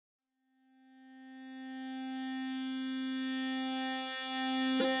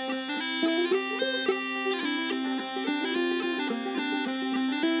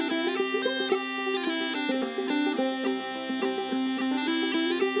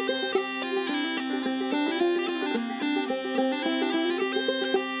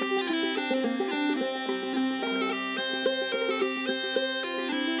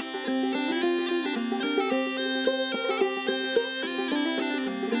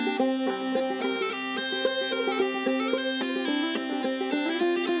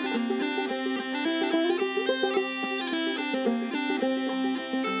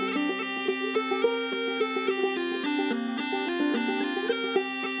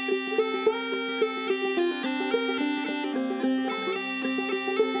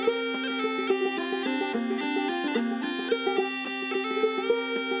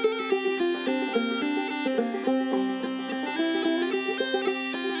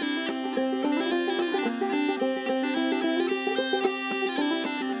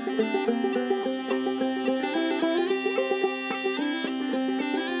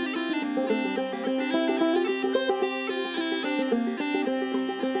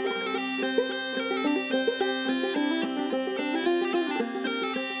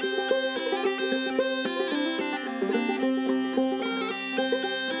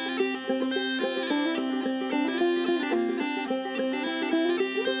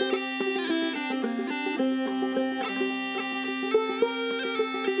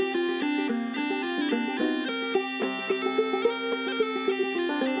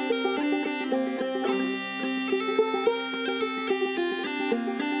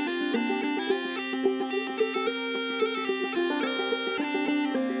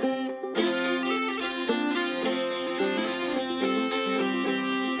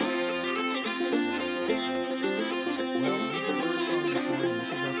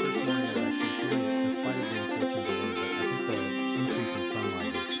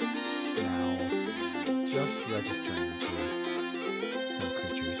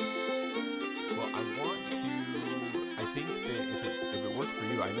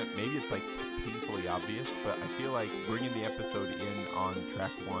Maybe it's like painfully obvious, but I feel like bringing the episode in on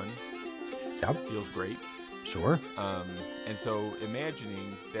track one feels great. Sure. And so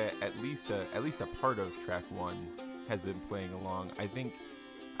imagining that at least a part of track one has been playing along.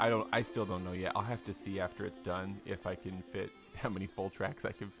 I still don't know yet. I'll have to see after it's done if I can fit how many full tracks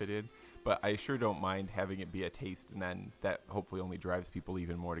I can fit in. But I sure don't mind having it be a taste, and then that hopefully only drives people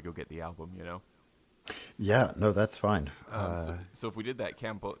even more to go get the album, you know? Yeah, no, that's fine. So if we did that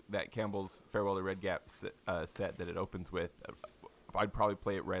Campbell's Farewell to Red Gap set that it opens with, I'd probably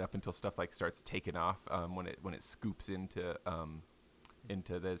play it right up until stuff like starts taking off when it scoops into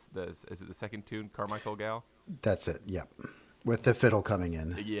this is it the second tune, Carmichael Gal? That's it. Yep. With the fiddle coming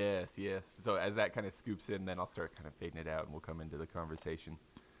in. Yes. So as that kind of scoops in, then I'll start kind of fading it out, and we'll come into the conversation.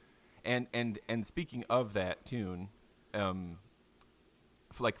 And speaking of that tune,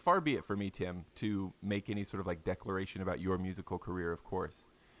 like far be it for me, Tim, to make any sort of like declaration about your musical career, of course.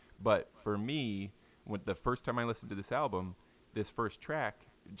 But for me, when the first time I listened to this album, this first track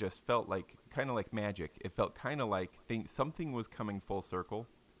just felt like kind of like magic. It felt kind of like something was coming full circle.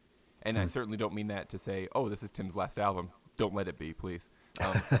 And I certainly don't mean that to say, oh, this is Tim's last album. Don't let it be, please.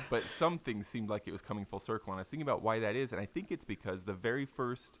 But something seemed like it was coming full circle. And I was thinking about why that is. And I think it's because the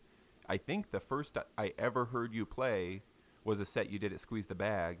first I ever heard you play was a set you did at Squeeze the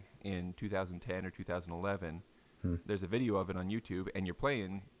Bag in 2010 or 2011. There's a video of it on YouTube, and you're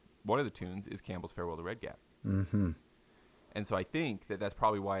playing, one of the tunes is Campbell's Farewell to Red Gap. Mm-hmm. And so I think that's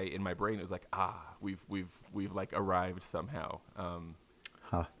probably why in my brain it was like, we've like arrived somehow.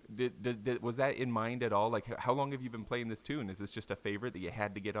 Was that in mind at all? Like, how long have you been playing this tune? Is this just a favorite that you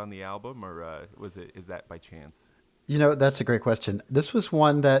had to get on the album, or is that by chance? You know, that's a great question. This was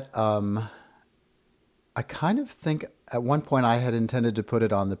one that I kind of think at one point I had intended to put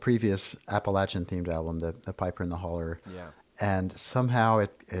it on the previous Appalachian-themed album, the Piper and the Holler. Yeah. And somehow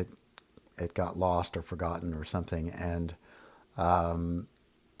it got lost or forgotten or something. And I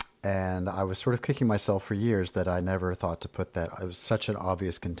was sort of kicking myself for years that I never thought to put that. It was such an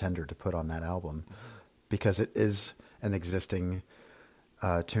obvious contender to put on that album because it is an existing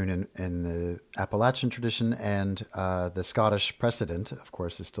tune in the Appalachian tradition, and the Scottish precedent, of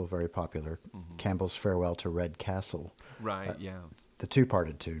course, is still very popular. Campbell's Farewell to Red Castle. Right, yeah. The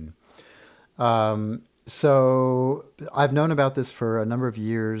two-parted tune. So I've known about this for a number of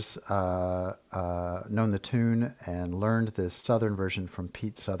years, known the tune and learned the Southern version from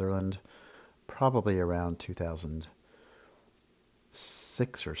Pete Sutherland probably around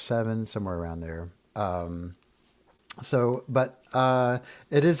 2006 or 7, somewhere around there.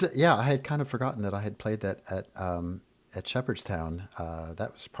 It is, I had kind of forgotten that I had played that at Shepherdstown.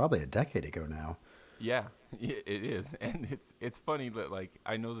 That was probably a decade ago now. Yeah, it is. And it's funny that, like,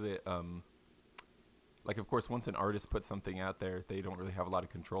 I know that, like, of course, once an artist puts something out there, they don't really have a lot of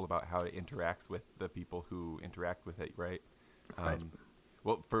control about how it interacts with the people who interact with it, right? Right.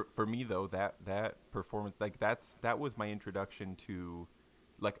 Well, for me, though, that performance, like, that was my introduction to,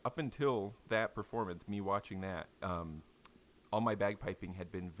 like, up until that performance, me watching that, all my bagpiping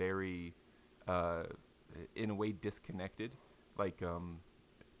had been very, uh, in a way, disconnected. Like,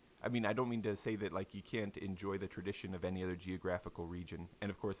 I mean, I don't mean to say that like you can't enjoy the tradition of any other geographical region. And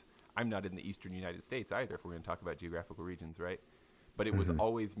of course, I'm not in the eastern United States either. If we're going to talk about geographical regions, right? But it was Hmm.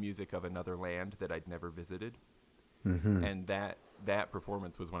 always music of another land that I'd never visited, Hmm. and that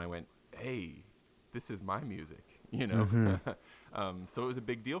performance was when I went, "Hey, this is my music," you know. Hmm. So it was a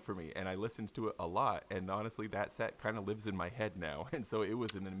big deal for me, and I listened to it a lot. And honestly, that set kind of lives in my head now, and so it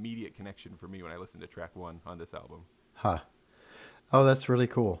was an immediate connection for me when I listened to track one on this album. Huh. Oh, that's really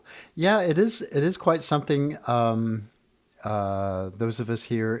cool. Yeah, it is. It is quite something. Those of us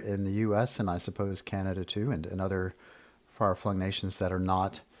here in the U.S. and I suppose Canada too, and other far-flung nations that are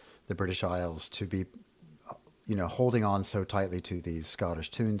not the British Isles, to be, holding on so tightly to these Scottish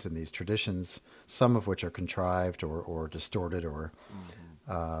tunes and these traditions, some of which are contrived or distorted or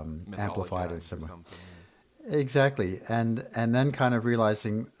amplified in Mythologized or some way. something. Yeah. Exactly, and then kind of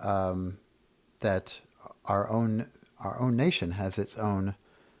realizing that our own our own nation has its own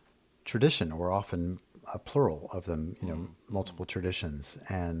tradition, or often a plural of them, Mm-hmm. multiple traditions.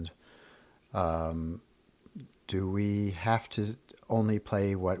 And do we have to only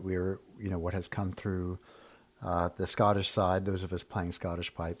play what has come through the Scottish side, those of us playing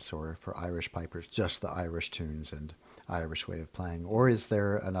Scottish pipes, or for Irish pipers, just the Irish tunes and Irish way of playing? Or is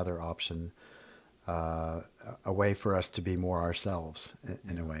there another option, uh, a way for us to be more ourselves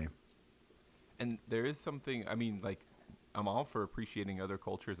in a Yeah. way? And there is something, I mean, like, I'm all for appreciating other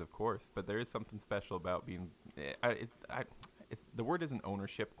cultures, of course, but there is something special about being. It's the word isn't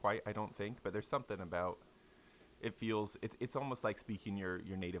ownership quite, I don't think, but there's something about it feels. It's almost like speaking your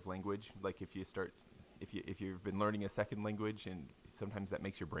native language. Like if you start, if you've been learning a second language, and sometimes that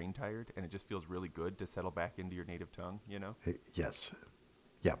makes your brain tired, and it just feels really good to settle back into your native tongue. You know. Yes.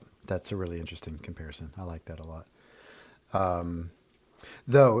 Yeah, that's a really interesting comparison. I like that a lot.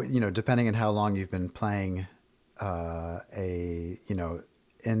 Though, depending on how long you've been playing in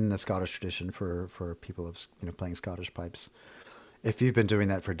the Scottish tradition, for people of, playing Scottish pipes, if you've been doing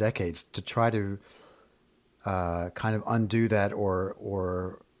that for decades, to try to kind of undo that,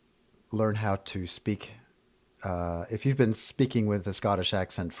 or learn how to speak, if you've been speaking with a Scottish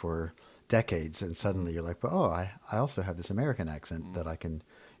accent for decades, and Mm-hmm. suddenly you're like, well, oh, I also have this American accent that Mm. I can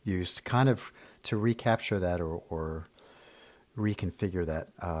use, kind of to recapture that, or reconfigure that,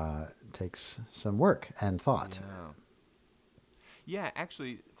 takes some work and thought. Yeah. Yeah,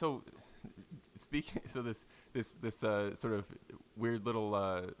 actually, so speaking, so this sort of weird little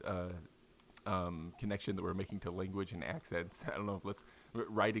connection that we're making to language and accents. I don't know. Let's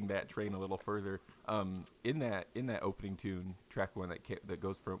riding that train a little further. In that opening tune, track one that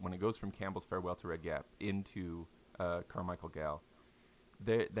goes from when it goes from Campbell's Farewell to Red Gap into Carmichael Gal.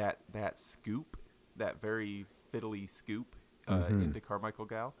 That scoop, that very fiddly scoop Hmm. into Carmichael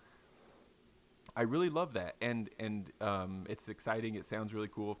Gal. I really love that, and it's exciting. It sounds really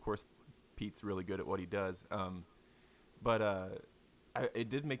cool. Of course, Pete's really good at what he does. But it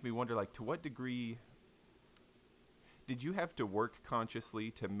did make me wonder, like, to what degree did you have to work consciously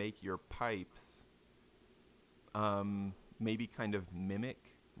to make your pipes maybe kind of mimic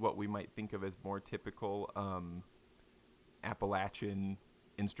what we might think of as more typical Appalachian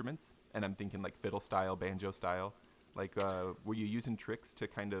instruments? And I'm thinking like fiddle style, banjo style. Like, were you using tricks to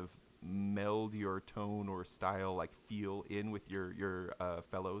kind of meld your tone or style, like feel in with your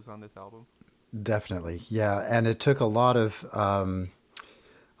fellows on this album? Definitely, yeah. And it took a lot of.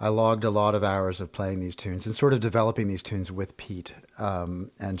 I logged a lot of hours of playing these tunes and sort of developing these tunes with Pete,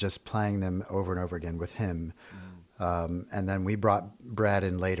 and just playing them over and over again with him. Mm, And then we brought Brad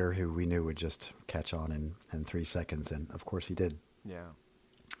in later, who we knew would just catch on in 3 seconds, and of course he did. yeah.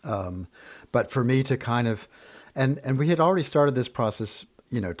 But for me to kind of, and we had already started this process,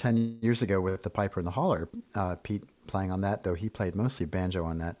 10 years ago with the Piper and the Holler. Pete playing on that, though he played mostly banjo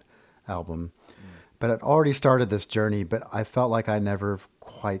on that album. Mm, But I'd already started this journey, but I felt like I never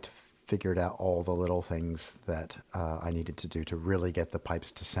quite figured out all the little things that I needed to do to really get the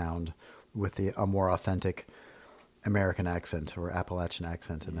pipes to sound with a more authentic American accent or Appalachian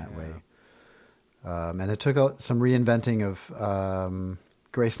accent in that yeah. way. And it took some reinventing of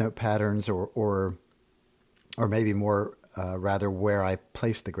grace note patterns, or maybe more, rather, where I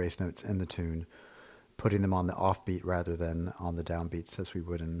placed the grace notes in the tune, putting them on the offbeat rather than on the downbeats as we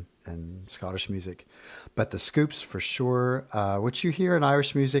would in Scottish music. But the scoops, for sure, which you hear in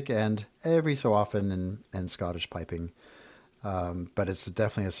Irish music and every so often in Scottish piping, but it's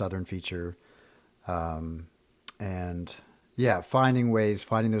definitely a Southern feature. And yeah, finding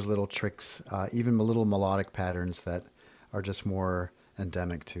those little tricks, even little melodic patterns that are just more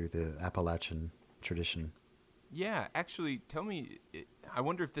endemic to the Appalachian tradition. Yeah, actually, tell me. I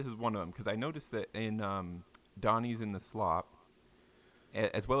wonder if this is one of them because I noticed that in Donnie's in the Slop,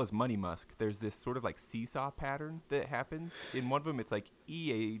 as well as Money Musk, there's this sort of like seesaw pattern that happens. In one of them, it's like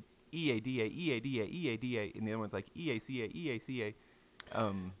EADA, and the other one's like EACA.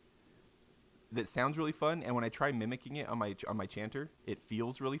 Um, that sounds really fun, and when I try mimicking it on my chanter, it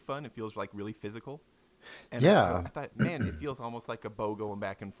feels really fun. It feels like really physical. And Yeah. I thought, man, it feels almost like a bow going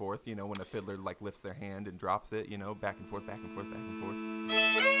back and forth, when a fiddler like lifts their hand and drops it, back and forth, back and forth, back and forth.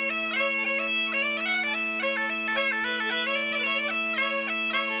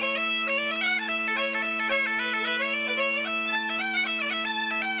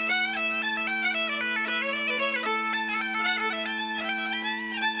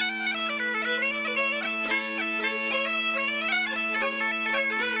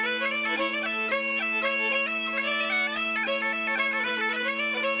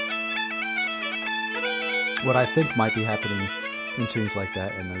 What I think might be happening in tunes like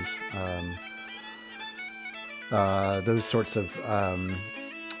that and those sorts of uh,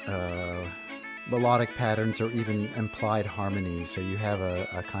 melodic patterns or even implied harmonies. So you have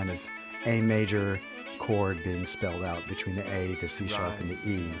a kind of A major chord being spelled out between the A, the C sharp, and Right. the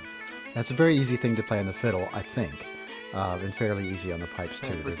E. Yeah. That's very easy thing to play on the fiddle, I think, and fairly easy on the pipes too.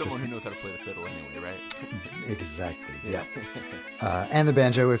 For They're just someone who knows how to play the fiddle anyway, right? exactly, Yeah. yeah. And the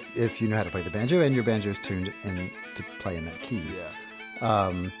banjo, if you know how to play the banjo, and your banjo is tuned in to play in that key.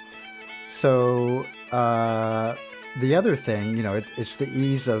 Yeah. So the other thing, it's the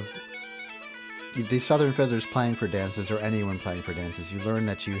ease of these Southern fiddlers playing for dances, or anyone playing for dances. You learn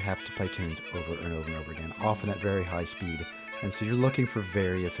that you have to play tunes over and over and over again, often at very high speed, and so you're looking for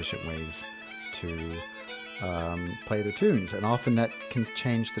very efficient ways to play the tunes, and often that can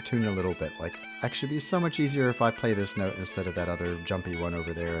change the tune a little bit. Like, actually, it'd be so much easier if I play this note instead of that other jumpy one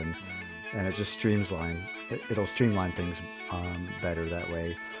over there, and it just it'll streamline things better that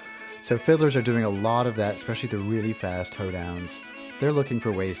way. So fiddlers are doing a lot of that, especially the really fast hoedowns. They're looking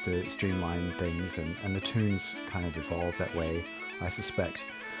for ways to streamline things, and the tunes kind of evolve that way, I suspect.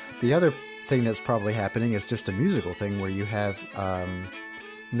 The other thing that's probably happening is just a musical thing where you have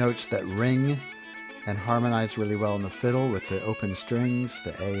notes that ring and harmonize really well in the fiddle with the open strings,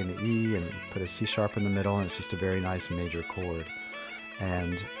 the A and the E, and put a C sharp in the middle, and it's just a very nice major chord.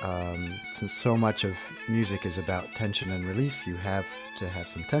 And since so much of music is about tension and release, you have to have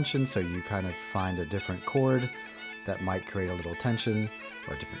some tension, so you kind of find a different chord that might create a little tension,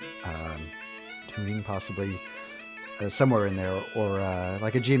 or a different tuning possibly somewhere in there, or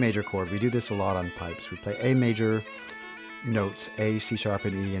like a G major chord. We do this a lot on pipes. We play A major notes, A, C sharp,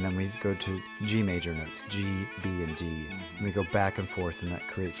 and E, and then we go to G major notes, G, B, and D. And we go back and forth, and that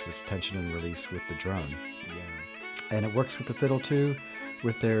creates this tension and release with the drone. Yeah. And it works with the fiddle too,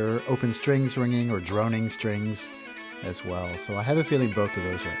 with their open strings ringing or droning strings as well. So I have a feeling both of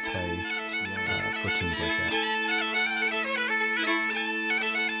those are at play for tunes like that.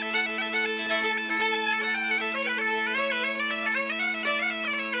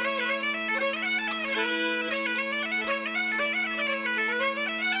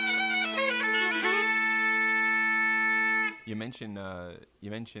 You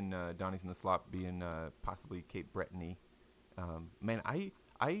mentioned Donnie's in the Slop being possibly Cape Breton-y. Man, I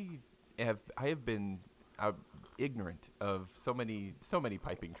have been uh, ignorant of so many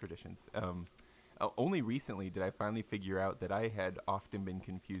piping traditions. Only recently did I finally figure out that I had often been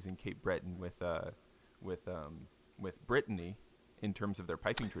confusing Cape Breton with Brittany in terms of their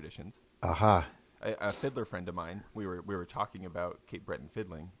piping traditions. Aha. A fiddler friend of mine, we were talking about Cape Breton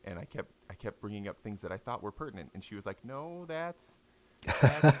fiddling, and I kept bringing up things that I thought were pertinent, and she was like, "No, that's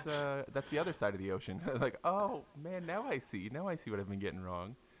the other side of the ocean." I was like, "Oh man, now I see what I've been getting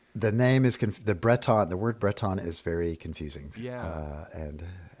wrong." The name is the word Breton is very confusing. Yeah. And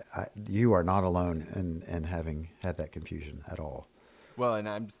you are not alone in having had that confusion at all. Well, and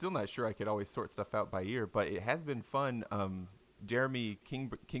I'm still not sure I could always sort stuff out by ear, but it has been fun. Jeremy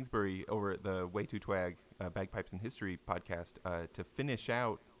Kingsbury over at the Way Too Twag Bagpipes and History podcast to finish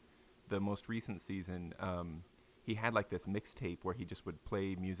out the most recent season. He had like this mixtape where he just would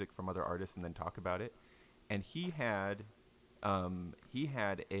play music from other artists and then talk about it. And so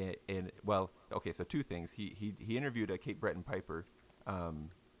two things. He interviewed a Cape Breton piper.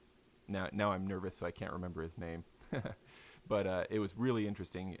 Now I'm nervous, so I can't remember his name. But it was really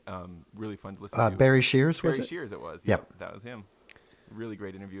interesting, really fun to listen to. Barry Shears, was Barry it? Shears, it was. Yep. That was him. Really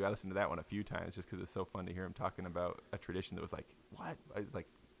great interview. I listened to that one a few times just because it's so fun to hear him talking about a tradition that was like, what? It's like,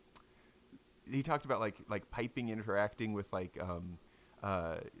 he talked about like piping interacting with like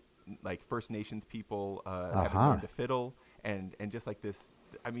First Nations people having learned to fiddle, and just like this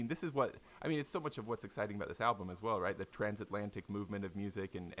I mean, this is what I mean. It's so much of what's exciting about this album as well, right? The transatlantic movement of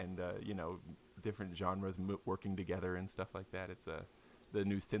music and you know, different genres working together and stuff like that. It's the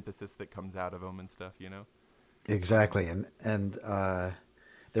new synthesis that comes out of them and stuff. You know. Exactly, and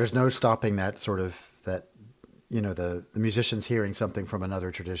there's no stopping that sort of that, you know, the musicians hearing something from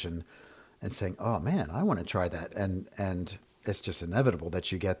another tradition and saying, "Oh man, I want to try that," and it's just inevitable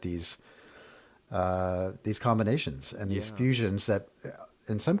that you get these combinations and these Yeah. fusions that,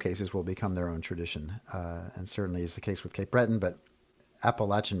 in some cases, will become their own tradition, and certainly is the case with Cape Breton, but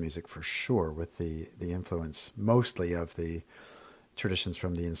Appalachian music for sure, with the influence mostly of the traditions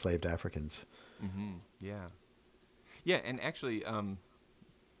from the enslaved Africans. Yeah. Yeah, and actually,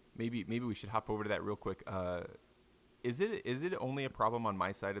 maybe we should hop over to that real quick. Is it only a problem on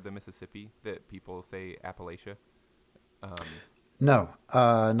my side of the Mississippi that people say Appalachia? Um, No,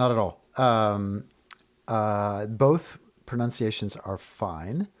 not at all. Both pronunciations are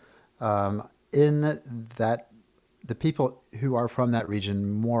fine. In that, the people who are from that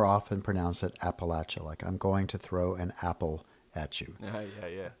region more often pronounce it Appalachia, like I'm going to throw an apple at you.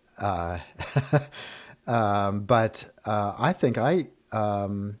 yeah, yeah. Uh, but I think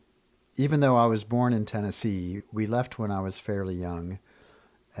even though I was born in Tennessee, we left when I was fairly young,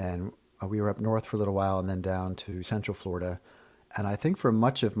 and we were up north for a little while and then down to Central Florida. And I think for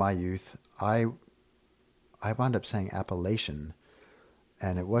much of my youth, I wound up saying Appalachian,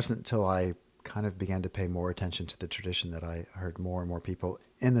 and it wasn't until I kind of began to pay more attention to the tradition that I heard more and more people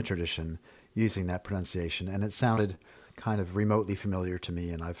in the tradition using that pronunciation, and it sounded kind of remotely familiar to me,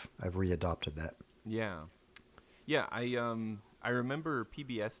 and I've readopted that. Yeah. Yeah, I remember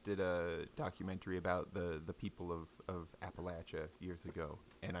PBS did a documentary about the people of Appalachia years ago,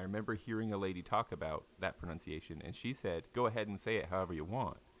 and I remember hearing a lady talk about that pronunciation, and she said, "Go ahead and say it however you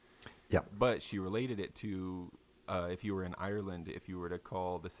want." Yeah. But she related it to if you were in Ireland, if you were to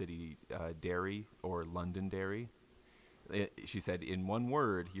call the city Derry or Londonderry, she said in one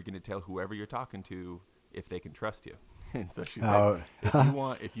word, you're going to tell whoever you're talking to if they can trust you. And so she said, Oh,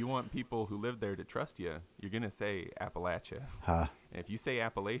 if you want people who live there to trust you, you're going to say Appalachia. huh. And if you say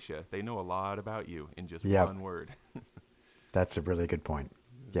Appalachia, they know a lot about you in just Yep. one word. That's a really good point.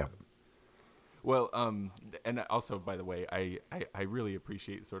 Yep. Well, and also, by the way, I really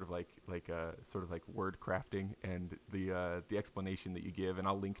appreciate sort of like word crafting and the explanation that you give, and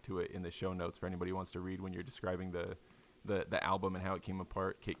I'll link to it in the show notes for anybody who wants to read when you're describing the album and how it came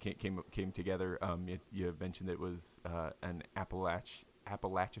apart, came together. You mentioned it was an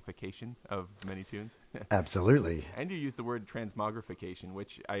Appalachification of many tunes. Absolutely. And you use the word transmogrification,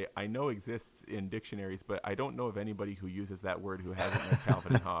 which I know exists in dictionaries, but I don't know of anybody who uses that word who hasn't read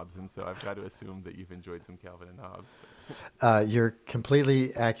Calvin and Hobbes, and so I've got to assume that you've enjoyed some Calvin and Hobbes. You're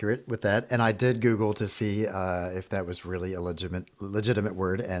completely accurate with that, and I did Google to see if that was really a legitimate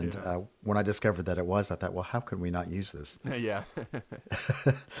word. And Yeah. when I discovered that it was, I thought, well, how can we not use this? Yeah.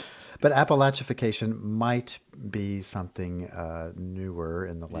 But Appalachification might be something newer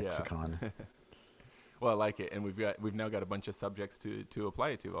in the Yeah. lexicon. Well, I like it, and we've now got a bunch of subjects to apply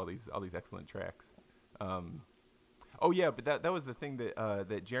it to, all these excellent tracks. Um, oh yeah, but that was the thing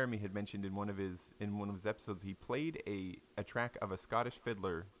that Jeremy had mentioned in one of his episodes. He played a track of a Scottish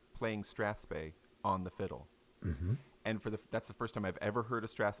fiddler playing strathspey on the fiddle, Hmm. and that's the first time I've ever heard a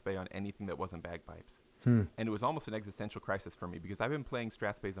strathspey on anything that wasn't bagpipes. Hmm. And it was almost an existential crisis for me because I've been playing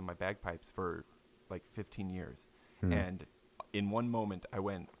strathspeys on my bagpipes for like 15 years, Hmm. and in one moment I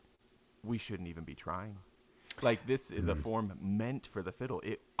went, we shouldn't even be trying. Like, this is a Hmm. form meant for the fiddle.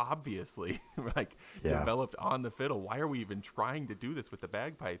 It obviously like Yeah. developed on the fiddle. Why are we even trying to do this with the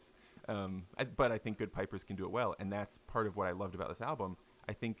bagpipes? But I think good pipers can do it well, and that's part of what I loved about this album.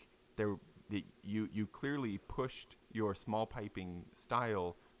 I think you clearly pushed your small piping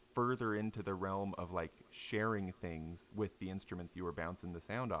style further into the realm of like sharing things with the instruments you were bouncing the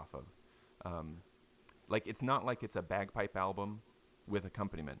sound off of. Um, like, it's not like it's a bagpipe album with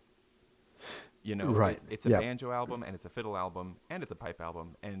accompaniment. You know, Right. it's a Yeah. banjo album, and it's a fiddle album, and it's a pipe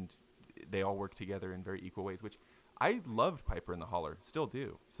album, and they all work together in very equal ways, which I loved Piper in the Holler, still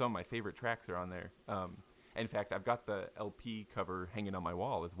do. Some of my favorite tracks are on there. In fact, I've got the LP cover hanging on my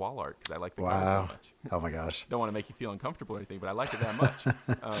wall as wall art because I like the cover so Wow. much. Oh my gosh. Don't want to make you feel uncomfortable or anything, but I like it that much.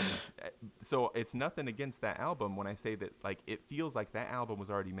 um, so it's nothing against that album when I say that, like, it feels like that album was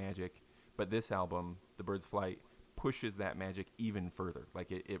already magic, but this album, The Bird's Flight, pushes that magic even further.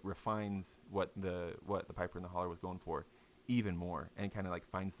 Like, it refines what the Piper in the Holler was going for even more, and kind of like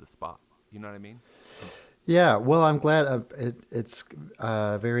finds the spot. You know what I mean? Yeah, well, I'm glad. It's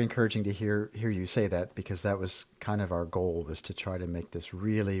very encouraging to hear you say that, because that was kind of our goal, was to try to make this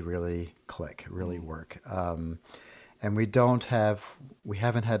really, really click, really Mm. work. And we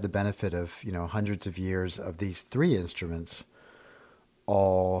haven't had the benefit of, hundreds of years of these three instruments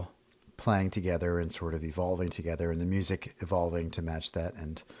all playing together and sort of evolving together, and the music evolving to match that,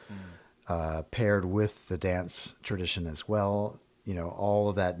 and Mm. paired with the dance tradition as well. All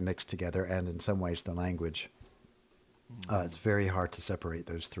of that mixed together, and in some ways the language. It's very hard to separate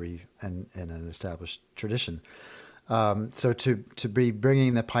those three in an established tradition. So to be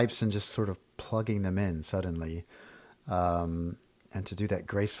bringing the pipes and just sort of plugging them in suddenly, and to do that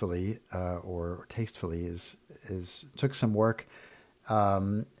gracefully or tastefully is took some work,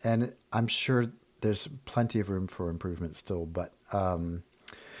 and I'm sure there's plenty of room for improvement still. But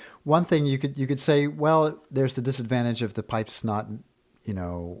one thing you could say, well, there's the disadvantage of the pipes not, you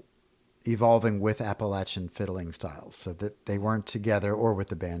know, evolving with Appalachian fiddling styles, so that they weren't together, or with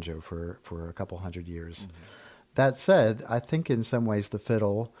the banjo for a couple hundred years. Mm-hmm. That said, I think in some ways the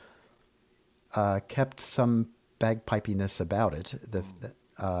fiddle kept some bagpipiness about it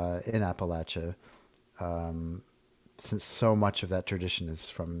in Appalachia, since so much of that tradition is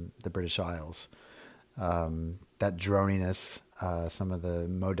from the British Isles. That droniness, some of the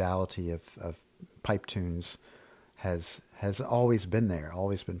modality of pipe tunes has always been there,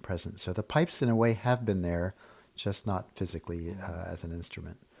 always been present. So the pipes, in a way, have been there, just not physically as an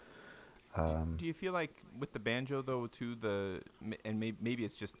instrument. Do you feel like with the banjo though too, and maybe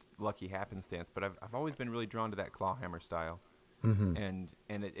it's just lucky happenstance, but I've always been really drawn to that claw hammer style, Hmm. and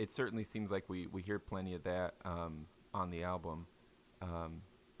it certainly seems like we hear plenty of that on the album.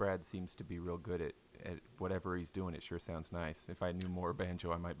 Brad seems to be real good at whatever he's doing. It sure sounds nice. If I knew more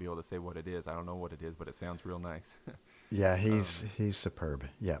banjo, I might be able to say what it is. I don't know what it is, but it sounds real nice. Yeah, um, he's superb.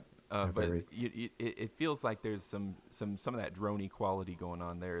 Yeah, but very. it feels like there's some of that drony quality going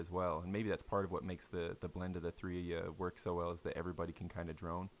on there as well, and maybe that's part of what makes the blend of the three work so well, is that everybody can kind of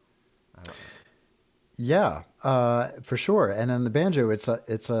drone. I don't Yeah, for sure. And on the banjo, it's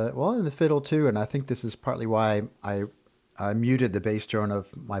a well, in the fiddle too. And I think this is partly why I muted the bass drone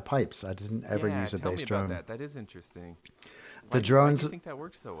of my pipes. I didn't ever Yeah, use a tell me bass about drone. that. That is interesting. The Why do you drones, think that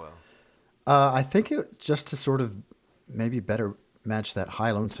works so well? I think it just to sort of maybe better match that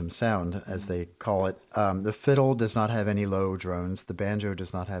high lonesome sound, as Mm. they call it. The fiddle does not have any low drones. The banjo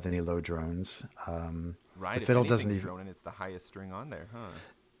does not have any low drones. The Right. If fiddle doesn't anything's even. droning, it's the highest string on there, huh?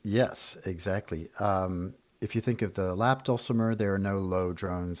 Yes, exactly. If you think of the lap dulcimer, there are no low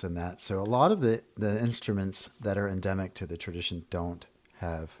drones in that. So a lot of the instruments that are endemic to the tradition don't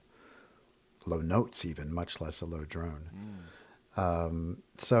have low notes, even, much less a low drone. Mm.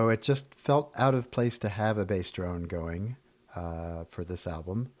 So it just felt out of place to have a bass drone going for this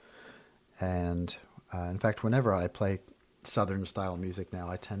album. And in fact, whenever I play Southern style music now,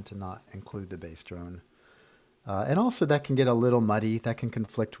 I tend to not include the bass drone. And also, that can get a little muddy. That can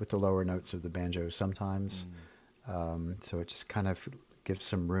conflict with the lower notes of the banjo sometimes. Mm. So it just kind of gives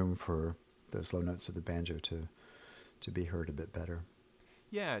some room for those low notes of the banjo to be heard a bit better.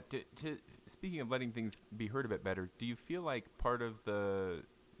 Yeah. Speaking of letting things be heard a bit better, do you feel like part of the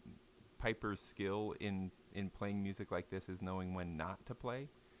piper's skill in playing music like this is knowing when not to play?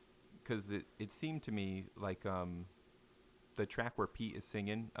 Because it seemed to me like the track where Pete is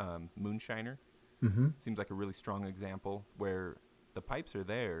singing, Moonshiner, Hmm. seems like a really strong example where the pipes are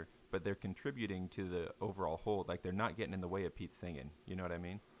there, but they're contributing to the overall whole. Like they're not getting in the way of Pete singing. You know what I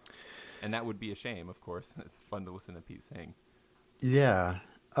mean? And that would be a shame, of course. It's fun to listen to Pete sing. Yeah.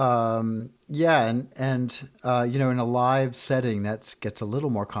 Yeah, and in a live setting, that gets a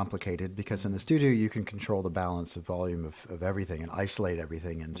little more complicated, because in the Mm. studio you can control the balance of volume of everything and isolate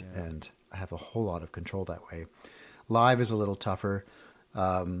everything, Yeah. and have a whole lot of control that way. Live is a little tougher.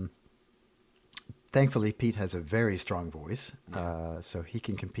 Thankfully, Pete has a very strong voice, Yeah. so he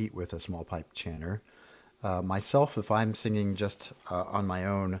can compete with a small pipe chanter. Myself, if I'm singing just on my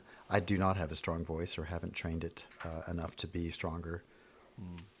own, I do not have a strong voice, or haven't trained it enough to be stronger.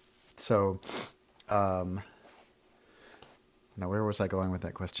 Mm. So, um, now where was I going with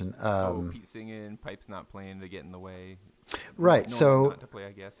that question? Oh, Pete singing, pipes not playing to get in the way. Right. Knowing when So, not to play,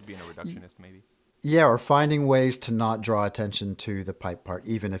 I guess, being a reductionist, maybe. yeah, or finding ways to not draw attention to the pipe part,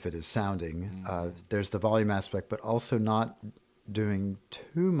 even if it is sounding. Mm. There's the volume aspect, but also not doing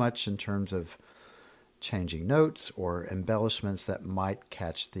too much in terms of changing notes or embellishments that might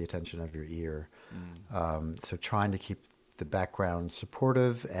catch the attention of your ear. Mm. So trying to keep the background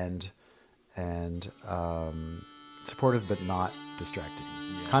supportive and supportive, but not distracting.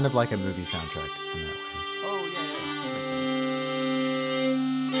 Yeah. Kind of like a movie soundtrack in that Oh, yeah, yeah. That makes sense.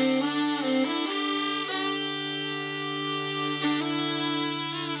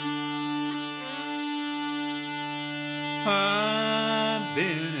 I've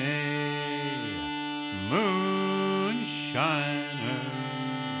been a moonshiner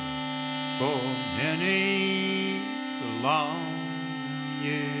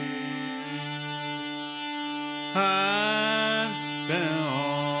I've spent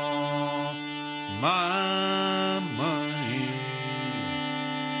all my money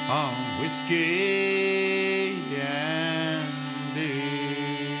on whiskey and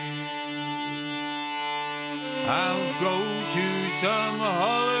beer. I'll go to some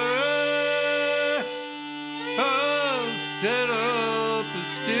holler, I'll set up a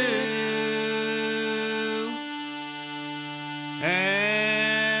stew,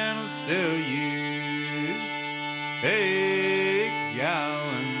 and I'll sell you a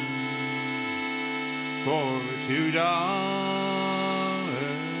gallon for $2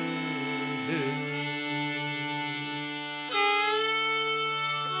 bill.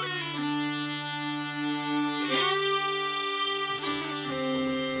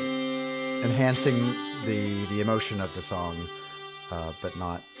 Enhancing the emotion of the song, but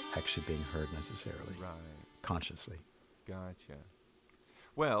not actually being heard necessarily, Right. consciously. Gotcha.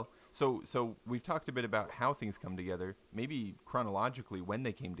 Well, so we've talked a bit about how things come together. Maybe chronologically when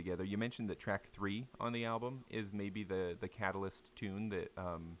they came together. You mentioned that track 3 on the album is maybe the catalyst tune that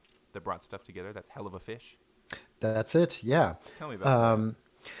brought stuff together. That's Hell of a Fish. That's it. Yeah. Tell me about that.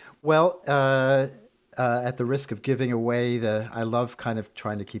 Well, at the risk of giving away I love kind of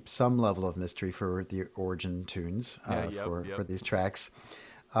trying to keep some level of mystery for the origin tunes for these tracks.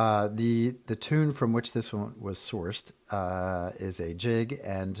 The tune from which this one was sourced is a jig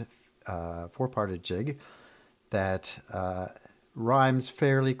and four-parted jig that rhymes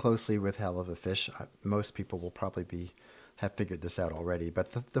fairly closely with Hell of a Fish. Most people will probably have figured this out already,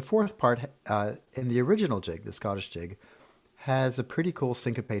 but the fourth part in the original jig, the Scottish jig, has a pretty cool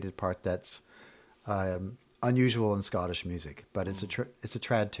syncopated part that's unusual in Scottish music, but it's a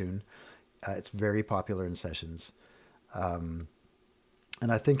trad tune. It's very popular in sessions. And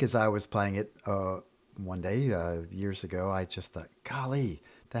I think as I was playing it one day years ago, I just thought, golly,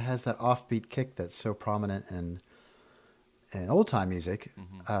 that has that offbeat kick that's so prominent in old time music,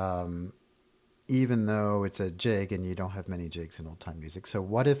 even though it's a jig and you don't have many jigs in old time music. So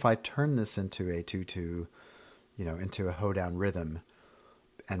what if I turn this into a 2/2, into a hoedown rhythm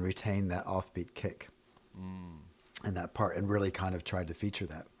and retain that offbeat kick and that part and really kind of tried to feature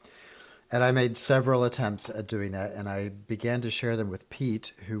that. And I made several attempts at doing that, and I began to share them with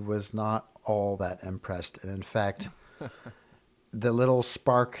Pete, who was not all that impressed. And in fact, the little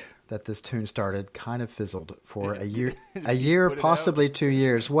spark that this tune started kind of fizzled for a year, possibly 2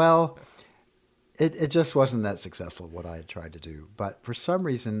 years. Well, it just wasn't that successful, what I had tried to do. But for some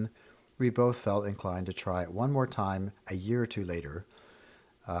reason, we both felt inclined to try it one more time a year or two later.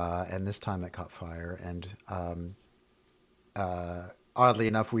 And this time it caught fire. And oddly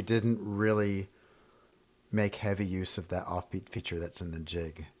enough, we didn't really make heavy use of that offbeat feature that's in the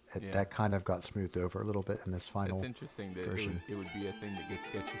jig. That kind of got smoothed over a little bit in this final version. It's interesting that it would be a thing that gets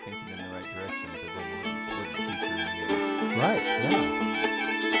you thinking in the right direction, but then it wouldn't feature in the Right, yeah.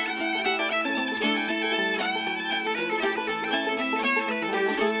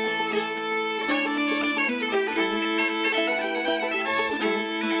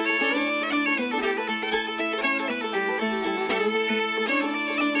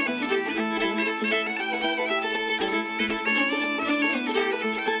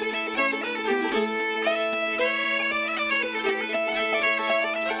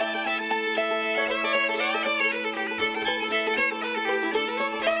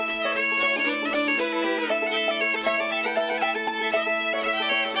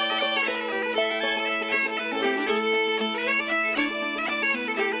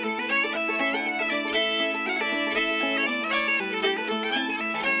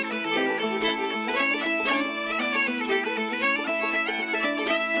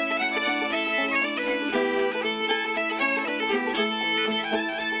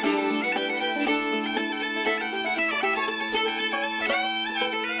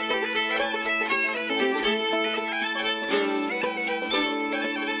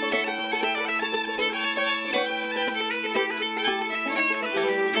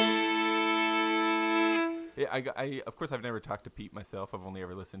 Of course, I've never talked to Pete myself. I've only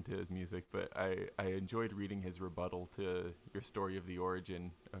ever listened to his music, but I enjoyed reading his rebuttal to your story of the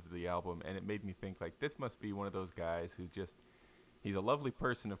origin of the album, and it made me think, like, this must be one of those guys who he's a lovely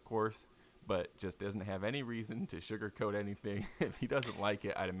person, of course, but just doesn't have any reason to sugarcoat anything. If he doesn't like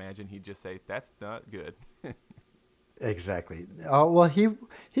it, I'd imagine he'd just say, that's not good. Exactly. Well, he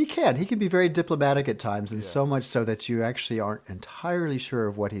can be very diplomatic at times, and so much so that you actually aren't entirely sure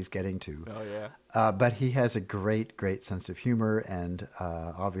of what he's getting to. Oh, yeah. But he has a great sense of humor, and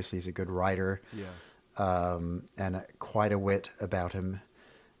obviously he's a good writer. Yeah. And quite a wit about him.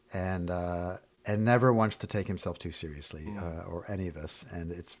 And and never wants to take himself too seriously, or any of us.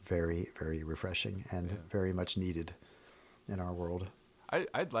 And it's very, very refreshing and very much needed in our world.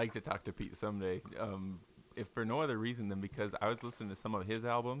 I'd like to talk to Pete someday, if for no other reason than because I was listening to some of his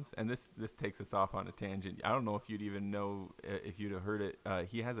albums, and this takes us off on a tangent. I don't know if you'd even know if you'd have heard it.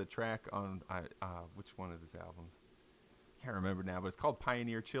 He has a track on which one of his albums? I can't remember now, but it's called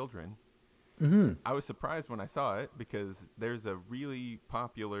Pioneer Children. Mm-hmm. I was surprised when I saw it because there's a really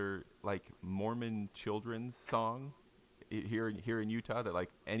popular like Mormon children's song here in Utah that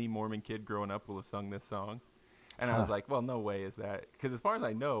like any Mormon kid growing up will have sung this song. And I was like, well, no way is that, because as far as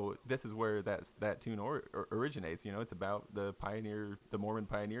I know, this is where that tune originates. You know, it's about the Mormon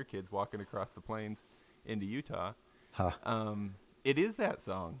pioneer kids walking across the plains into Utah. Huh. It is that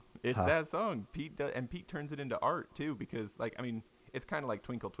song. It's that song. Pete turns it into art too, because like, I mean, it's kind of like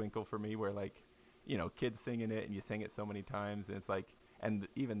Twinkle Twinkle for me, where like, you know, kids singing it and you sing it so many times, and it's like, and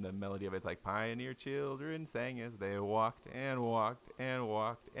even the melody of it's like pioneer children sang as they walked and walked and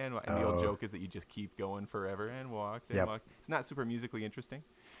walked and walked. And the old joke is that you just keep going forever and walked and walked. It's not super musically interesting.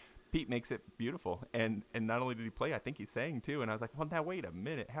 Pete makes it beautiful, and not only did he play, I think he sang too. And I was like, well, now wait a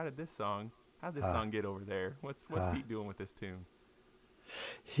minute, how did this song get over there? What's Pete doing with this tune?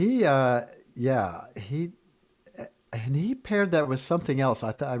 He paired that with something else.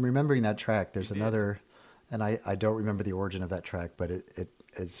 I'm remembering that track. There's another. And I don't remember the origin of that track, but it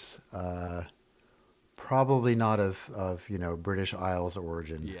is probably not of British Isles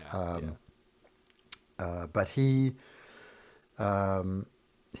origin. But he has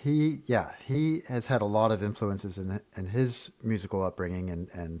had a lot of influences in his musical upbringing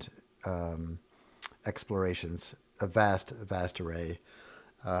and explorations, a vast array,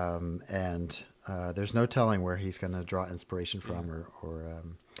 and there's no telling where he's going to draw inspiration from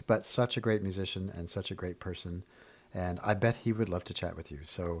but such a great musician and such a great person. And I bet he would love to chat with you.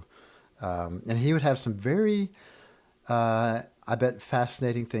 So, and he would have some very, I bet,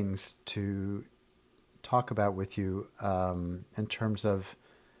 fascinating things to talk about with you in terms of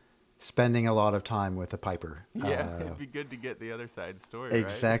spending a lot of time with a piper. Yeah, it'd be good to get the other side story,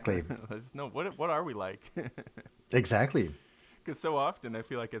 exactly. Right? Let us know, what are we like? Exactly. Because so often I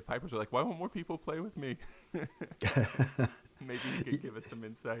feel like as pipers are like, why won't more people play with me? Maybe you could give us some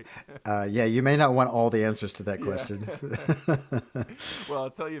insight. You may not want all the answers to that question. Well, I'll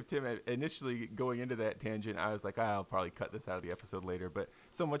tell you, Tim, initially going into that tangent, I was like, I'll probably cut this out of the episode later. But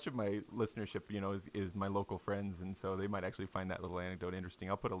so much of my listenership, is my local friends. And so they might actually find that little anecdote interesting.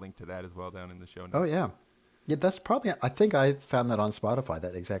 I'll put a link to that as well down in the show notes. Oh, yeah. Yeah, that's probably, I think I found that on Spotify,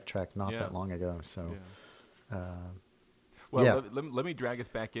 that exact track, not that long ago. So, well, let me drag us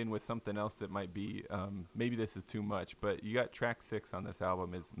back in with something else that might be, maybe this is too much, but you got track 6 on this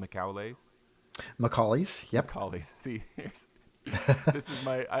album is Macaulay's. Macaulay's, yep. Macaulay's. See, this is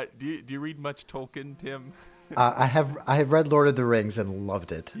my. Do you read much Tolkien, Tim? I have read Lord of the Rings and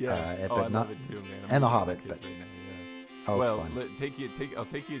loved it. Yeah, but I not, love it too, man. And The Hobbit, but. Right now, Oh, well, fun. I'll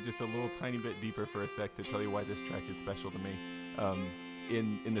take you just a little tiny bit deeper for a sec to tell you why this track is special to me.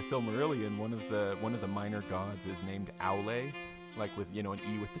 In the Silmarillion, one of the minor gods is named Aule, like with an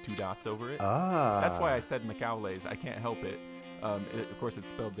E with the 2 dots over it. That's why I said Macaulay's. I can't help it. Of course, it's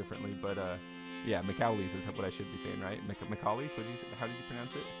spelled differently, but Macaulay's is what I should be saying, right? Macaulay's. How did you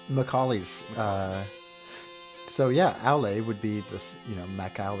pronounce it? Macaulay's. So yeah, Aule would be this.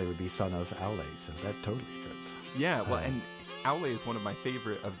 Macaulay would be son of Aule, so that totally fits. Yeah, well, and Aule is one of my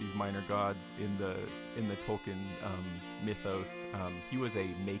favorite of these minor gods in the Tolkien mythos. He was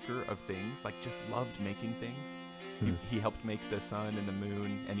a maker of things, like just loved making things. He helped make the sun and the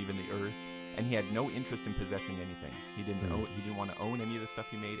moon and even the earth, and he had no interest in possessing anything. He didn't want to own any of the stuff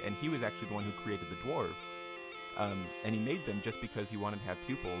he made, and he was actually the one who created the dwarves. And he made them just because he wanted to have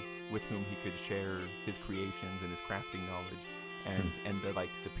pupils with whom he could share his creations and his crafting knowledge. And the like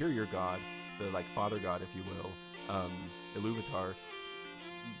superior god, the like father god, if you will, Iluvatar,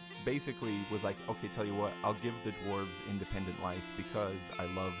 basically was like, okay, tell you what, I'll give the dwarves independent life because I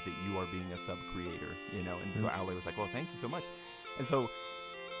love that you are being a sub-creator, And so Aule was like, well, thank you so much. And so,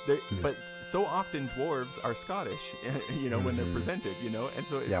 but so often dwarves are Scottish, when they're presented, And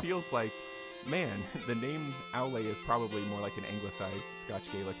so it feels like, man, the name Aule is probably more like an anglicized Scotch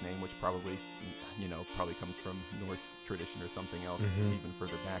Gaelic name, which probably comes from Norse tradition or something else, even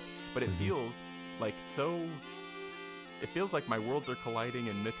further back. But it feels like it feels like my worlds are colliding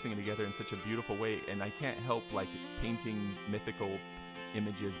and mixing together in such a beautiful way, and I can't help like painting mythical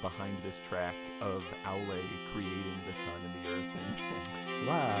images behind this track of Aule creating the sun and the earth. And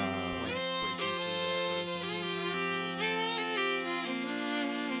Wow.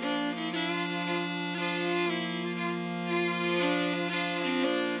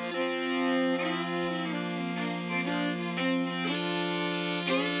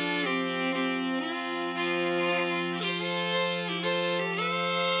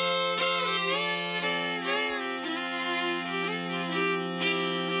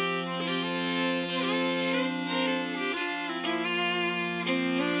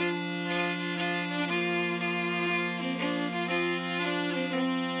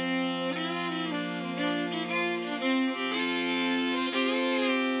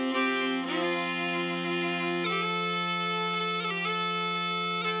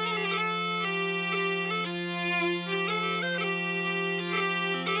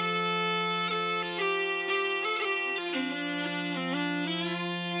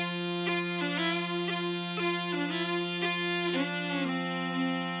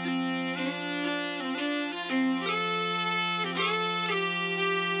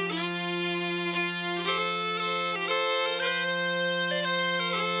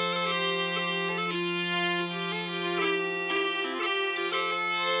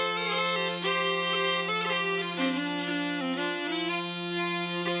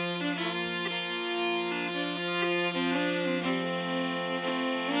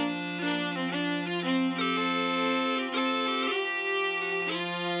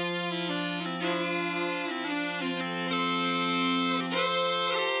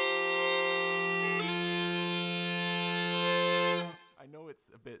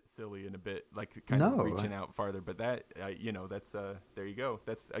 it's a bit silly and a bit like kind of No, reaching out farther. But that, that's there you go.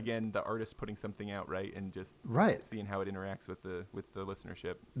 That's again the artist putting something out, right, and just right. seeing how it interacts with the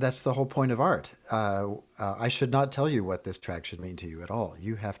listenership. That's the whole point of art. I should not tell you what this track should mean to you at all.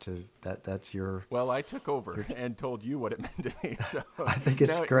 You have to. That's your. Well, I took over and told you what it meant to me. So I think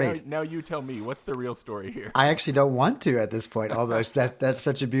it's great. Now you tell me what's the real story here. I actually don't want to at this point. Almost that's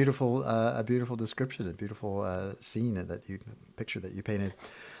such a beautiful description, a beautiful scene that you picture that you painted.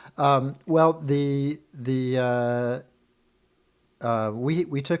 Well, we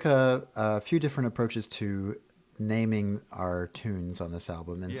took a few different approaches to naming our tunes on this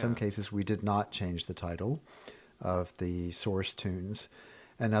album. In some cases, we did not change the title of the source tunes.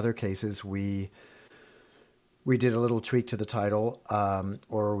 In other cases, we did a little tweak to the title,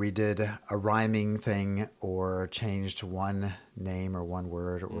 or we did a rhyming thing, or changed one name or one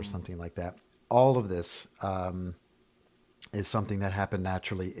word or something like that. All of this is something that happened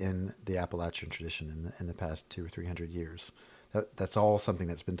naturally in the Appalachian tradition in the past 200 or 300 years. That's all something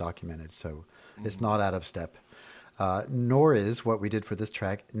that's been documented, so it's not out of step. Nor is what we did for this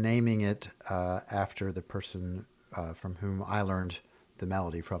track naming it after the person from whom I learned the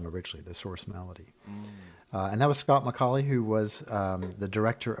melody from originally, the source melody. And that was Scott McCauley, who was the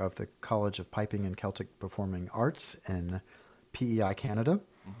director of the College of Piping and Celtic Performing Arts in PEI, Canada,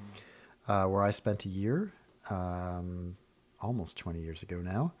 where I spent a year, almost 20 years ago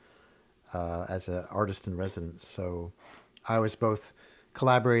now, as an artist in residence. So I was both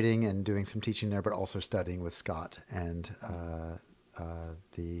collaborating and doing some teaching there, but also studying with Scott. And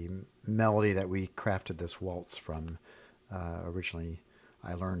the melody that we crafted this waltz from originally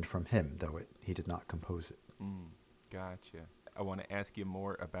I learned from him, though he did not compose it. Gotcha. I want to ask you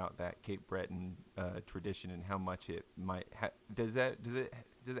more about that Cape Breton tradition and how much it might does it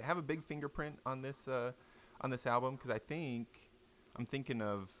have a big fingerprint on this album? Because I'm thinking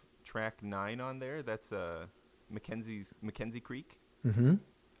of track 9 on there. That's Mackenzie Creek. Mm-hmm.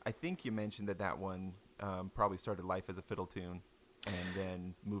 I think you mentioned that one probably started life as a fiddle tune, and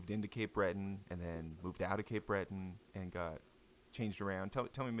then moved into Cape Breton, and then moved out of Cape Breton, and got changed around. Tell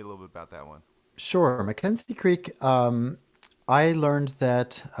me a little bit about that one. Sure. Mackenzie Creek, I learned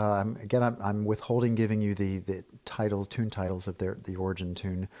that, again, I'm withholding giving you the tune titles of the origin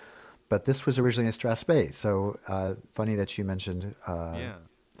tune, but this was originally a strathspey. So funny that you mentioned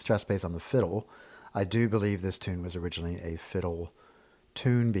strathspeys on the fiddle. I do believe this tune was originally a fiddle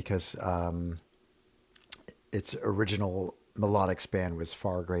tune because its original melodic span was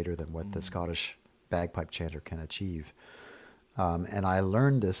far greater than what the Scottish bagpipe chanter can achieve. And I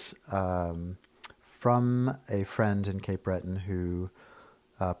learned this from a friend in Cape Breton who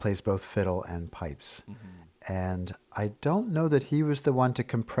plays both fiddle and pipes. And I don't know that he was the one to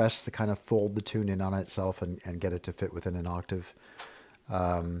compress, to kind of fold the tune in on itself and get it to fit within an octave.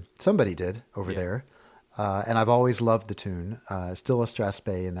 Somebody did over there. And I've always loved the tune. Still a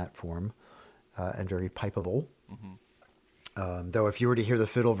strathspey in that form, and very pipeable. Though if you were to hear the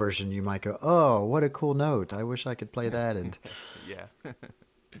fiddle version, you might go, "Oh, what a cool note! I wish I could play that." And yeah.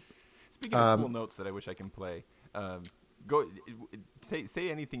 Speaking of cool notes that I wish I can play, go say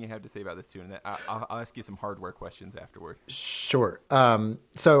anything you have to say about this tune, and I'll ask you some hardware questions afterward. Sure.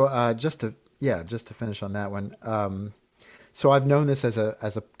 So just to finish on that one. So I've known this as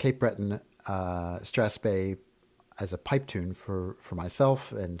a Cape Breton strathspey as a pipe tune for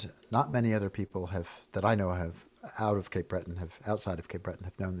myself, and not many other people that I know have outside of Cape Breton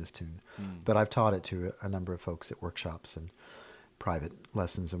have known this tune. But I've taught it to a number of folks at workshops and private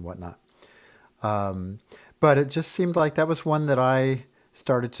lessons and whatnot. But it just seemed like that was one that I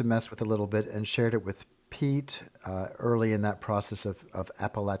started to mess with a little bit and shared it with Pete early in that process of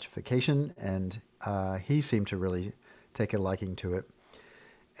Appalachification, and he seemed to really take a liking to it.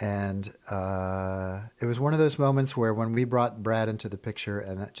 And it was one of those moments where when we brought Brad into the picture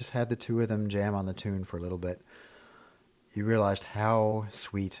and just had the two of them jam on the tune for a little bit, you realized how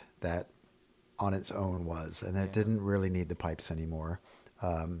sweet that on its own was, and that it didn't really need the pipes anymore.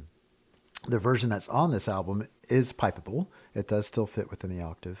 The version that's on this album is pipeable. It does still fit within the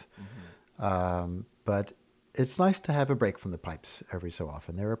octave. But it's nice to have a break from the pipes every so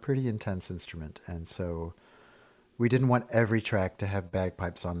often. They're a pretty intense instrument, and so we didn't want every track to have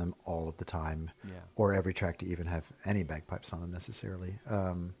bagpipes on them all of the time, or every track to even have any bagpipes on them necessarily.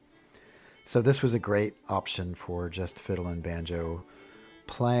 So this was a great option for just fiddle and banjo,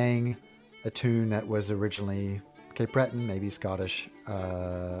 playing a tune that was originally Cape Breton, maybe Scottish,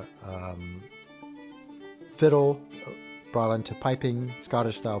 fiddle brought into piping,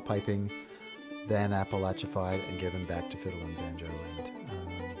 Scottish style piping, then Appalachified and given back to fiddle and banjo.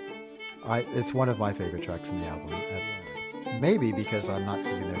 And it's one of my favorite tracks in the album. Maybe because I'm not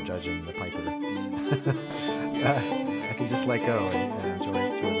sitting there judging the piper. I can just let go and enjoy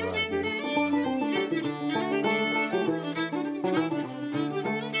the ride.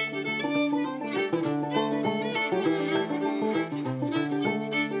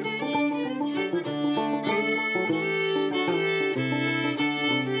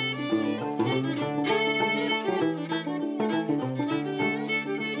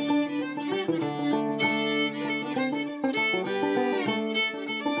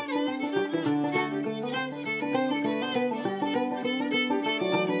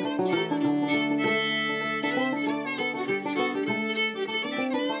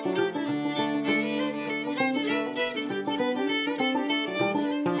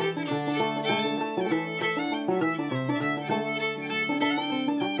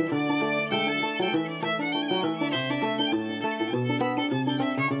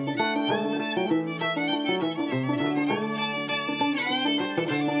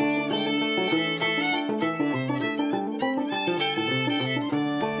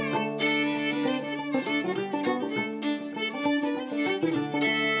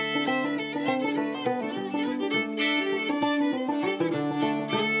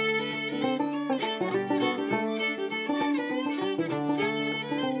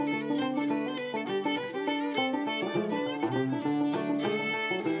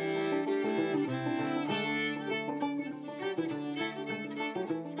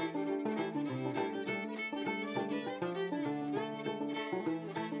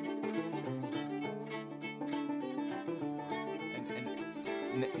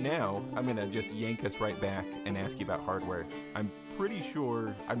 Now I'm gonna just yank us right back and ask you about hardware. I'm pretty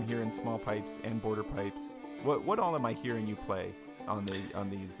sure I'm hearing small pipes and border pipes. What all am I hearing you play on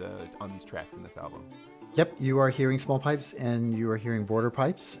these tracks in this album? Yep, you are hearing small pipes and you are hearing border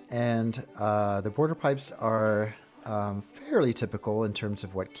pipes, and the border pipes are fairly typical in terms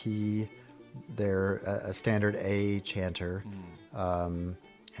of what key. They're a standard A chanter,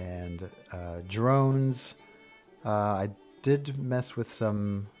 and drones. I did mess with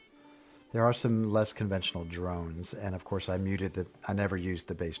some. There are some less conventional drones, and of course I never used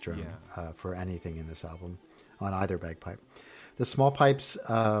the bass drone for anything in this album on either bagpipe. The small pipes,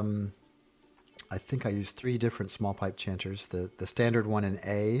 I think I used 3 different small pipe chanters. The standard one in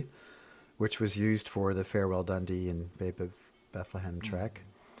A, which was used for the Farewell Dundee and Babe of Bethlehem track,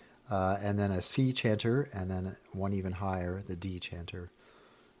 and then a C chanter, and then one even higher, the D chanter,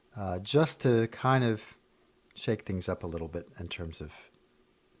 just to kind of shake things up a little bit in terms of,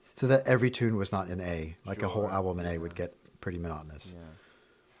 so that every tune was not in A. Like a whole album in A would get pretty monotonous.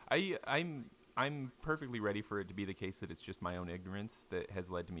 Yeah. I'm perfectly ready for it to be the case that it's just my own ignorance that has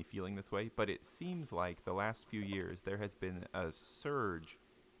led to me feeling this way, but it seems like the last few years there has been a surge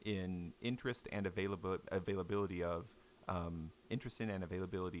in interest and availability of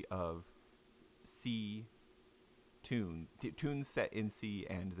C tunes set in C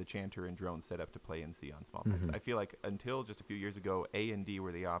and the chanter and drone set up to play in C on small pipes. I feel like until just a few years ago, A and D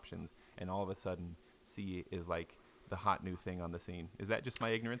were the options, and all of a sudden C is like the hot new thing on the scene. Is that just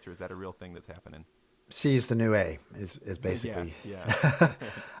my ignorance, or is that a real thing that's happening? C is the new A, is basically. Yeah.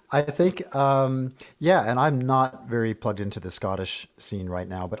 I think, and I'm not very plugged into the Scottish scene right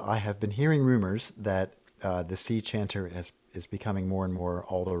now, but I have been hearing rumors that the C chanter is becoming more and more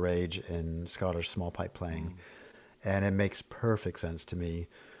all the rage in Scottish small pipe playing. And it makes perfect sense to me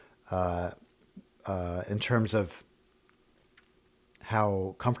in terms of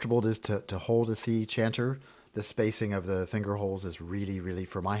how comfortable it is to hold a C chanter. The spacing of the finger holes is really, really,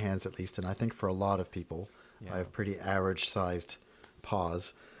 for my hands at least, and I think for a lot of people, I have pretty average-sized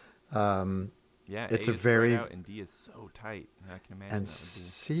paws. It's A a is very spread out and D is so tight. I can imagine. and that would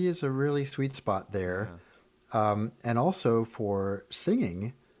C is a really sweet spot there, and also for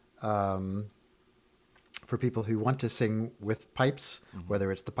singing. For people who want to sing with pipes, whether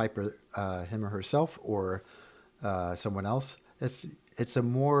it's the piper, him or herself, or someone else, it's a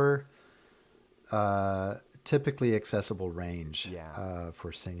more typically accessible range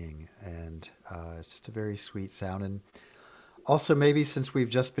for singing, and it's just a very sweet sound. And also, maybe since we've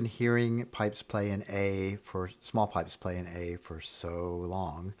just been hearing pipes play in A small pipes play in A for so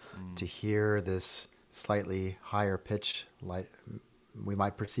long, to hear this slightly higher pitch, like we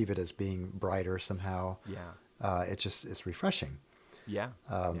might perceive it as being brighter somehow. It's refreshing.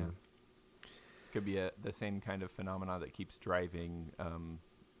 Could be the same kind of phenomena that keeps driving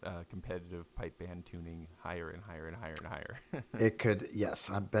competitive pipe band tuning higher and higher and higher and higher. It could, yes,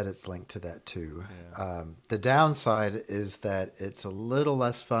 I bet it's linked to that too. The downside is that it's a little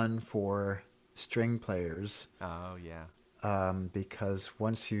less fun for string players. Oh yeah. Because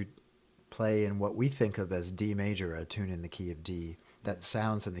once you play in what we think of as D major, a tune in the key of D that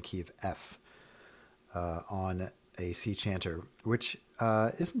sounds in the key of F on a C chanter, which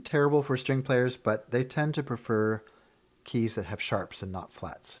isn't terrible for string players, but they tend to prefer keys that have sharps and not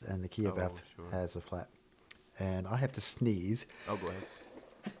flats, and the key of Oh, F sure. has a flat. And I have to sneeze. Oh, go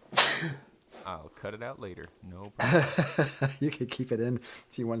ahead. I'll cut it out later. No problem. You can keep it in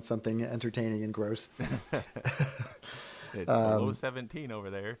if you want something entertaining and gross. It's below 17 over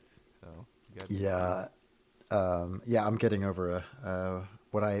there. So you got Yeah, yeah, I'm getting over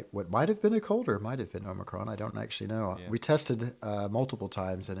what might have been a cold or might have been Omicron. I don't actually know. Yeah. We tested multiple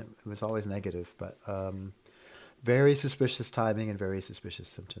times and it was always negative, but very suspicious timing and very suspicious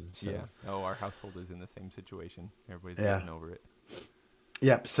symptoms. So. Yeah. Oh, our household is in the same situation. Everybody's Yeah. getting over it.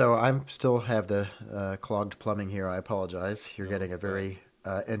 Yep. So I'm still have the clogged plumbing here. I apologize. You're No, getting a it's bad. very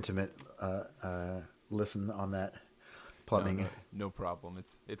intimate listen on that plumbing. No problem.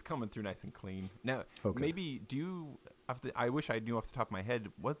 It's coming through nice and clean. Now, Oh, good. maybe do you? I wish I knew off the top of my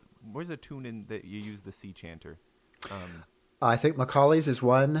head. Where's a tune in that you use the C chanter? I think Macaulay's is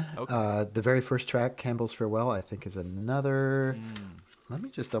one. Okay. The very first track, Campbell's Farewell, I think is another. Let me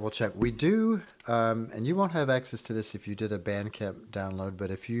just double check. We do, and you won't have access to this if you did a Bandcamp download,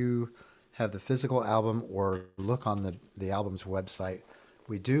 but if you have the physical album or look on the album's website,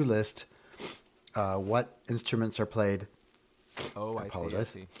 we do list what instruments are played. Oh, I apologize.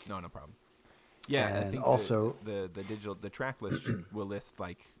 see. No problem. Yeah, I And think also- the digital track list will list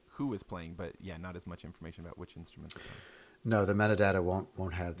like who is playing, but yeah, not as much information about which instruments are playing. No, the metadata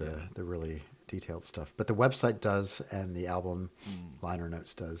won't have the really detailed stuff, but the website does, and the album liner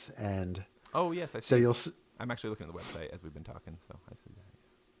notes does, and Oh yes, I see. so I'm actually looking at the website as we've been talking, so I see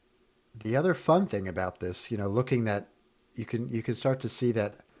that. The other fun thing about this, looking that you can start to see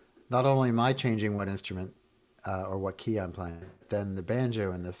that not only am I changing what instrument or what key I'm playing, then the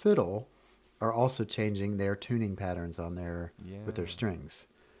banjo and the fiddle are also changing their tuning patterns on with their Yeah. strings,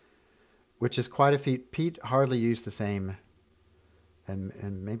 which is quite a feat. Pete hardly used the same,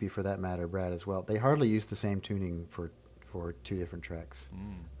 and maybe for that matter, Brad as well. They hardly use the same tuning for two different tracks.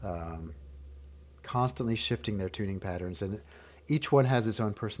 Constantly shifting their tuning patterns, and each one has its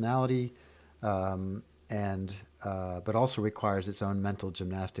own personality, and but also requires its own mental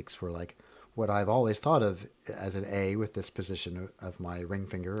gymnastics for like what I've always thought of as an A with this position of my ring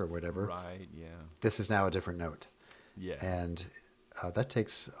finger or whatever. Right. Yeah. This is now a different note, Yeah. and that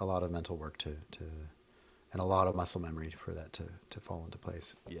takes a lot of mental work to and a lot of muscle memory for that to fall into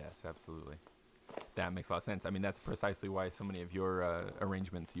place. Yes, absolutely. That makes a lot of sense. I mean, that's precisely why so many of your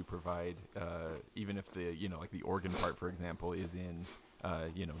arrangements you provide, even if the like the organ part, for example, is in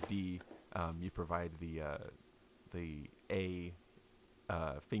D, you provide the A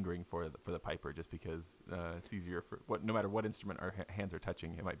fingering for the piper, just because it's easier for no matter what instrument our hands are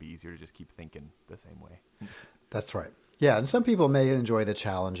touching, it might be easier to just keep thinking the same way. That's right. Yeah, and some people may enjoy the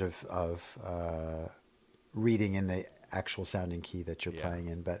challenge of reading in the actual sounding key that you're playing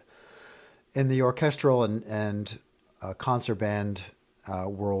in, but in the orchestral and concert band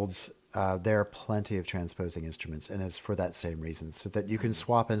worlds, there are plenty of transposing instruments, and it's for that same reason, so that you can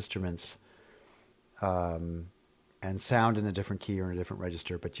swap instruments and sound in a different key or in a different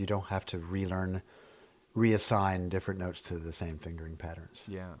register, but you don't have to reassign different notes to the same fingering patterns,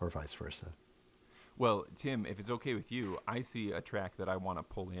 or vice versa. Well, Tim, if it's okay with you, I see a track that I want to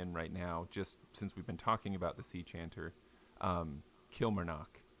pull in right now, just since we've been talking about the sea chanter,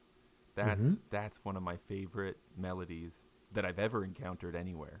 Kilmarnock. That's one of my favorite melodies that I've ever encountered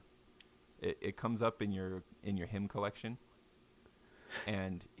anywhere. It comes up in your hymn collection,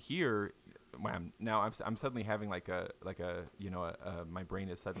 and here, I'm suddenly having like a my brain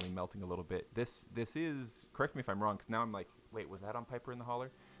is suddenly melting a little bit. This is, correct me if I'm wrong, because now I'm like, wait, was that on Piper in the Holler?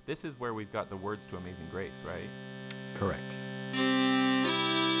 This is where we've got the words to Amazing Grace, right? Correct.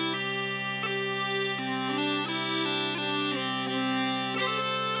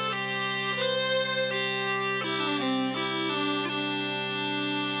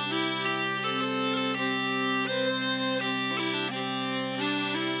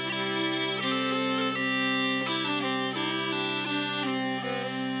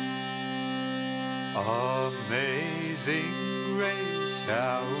 Amazing grace,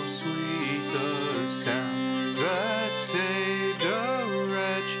 how sweet the sound that saved a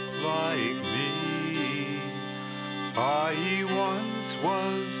wretch like me. I once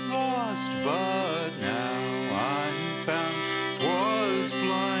was lost, but now I'm found, was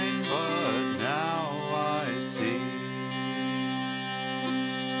blind, but now I see.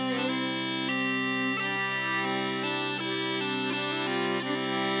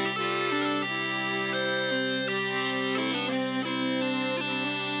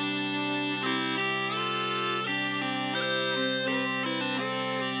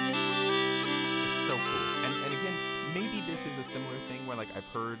 I've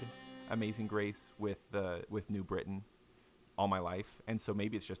heard Amazing Grace with New Britain all my life, and so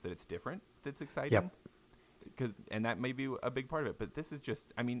maybe it's just that it's different that's exciting. Yep. And that may be a big part of it. But this is just,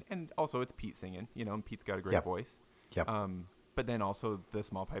 I mean, and also it's Pete singing, and Pete's got a great Yep. voice. Yep. But then also the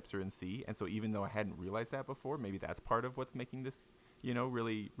small pipes are in C, and so even though I hadn't realized that before, maybe that's part of what's making this,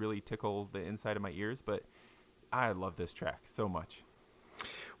 really, really tickle the inside of my ears. But I love this track so much.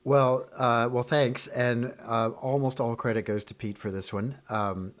 Well, thanks, and almost all credit goes to Pete for this one.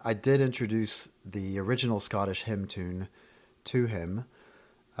 I did introduce the original Scottish hymn tune to him,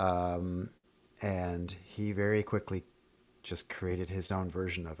 and he very quickly just created his own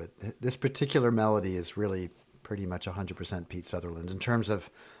version of it. This particular melody is really pretty much 100% Pete Sutherland in terms of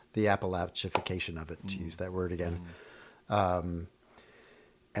the Appalachification of it, to use that word again.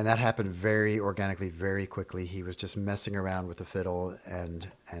 And that happened very organically, very quickly. He was just messing around with the fiddle,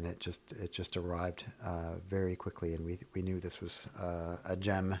 and it just arrived very quickly, and we knew this was a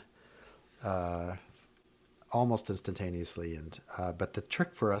gem almost instantaneously. And but the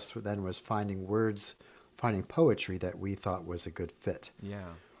trick for us then was finding words, finding poetry that we thought was a good fit.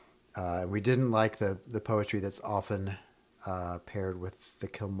 Yeah. We didn't like the poetry that's often paired with the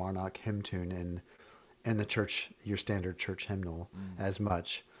Kilmarnock hymn tune in the church, your standard church hymnal, as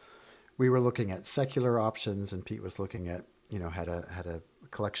much. We were looking at secular options, and Pete was looking at, had a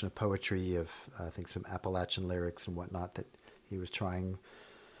collection of poetry of, I think, some Appalachian lyrics and whatnot that he was trying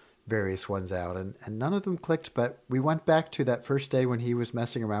various ones out, and none of them clicked. But we went back to that first day when he was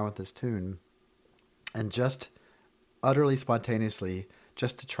messing around with this tune, and just utterly spontaneously,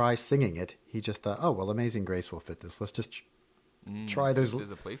 just to try singing it, he just thought, oh, well, Amazing Grace will fit this. Let's just try those. Just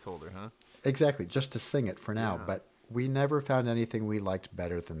as a placeholder, huh? Exactly, just to sing it for now. Yeah. But we never found anything we liked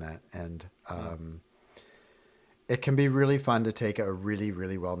better than that. And it can be really fun to take a really,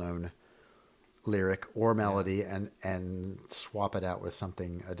 really well-known lyric or melody and swap it out with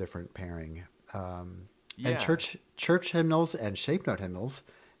something, a different pairing. And church hymnals and shape note hymnals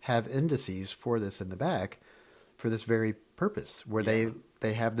have indices for this in the back for this very purpose, where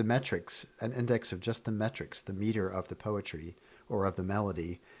they have the metrics, an index of just the metrics, the meter of the poetry or of the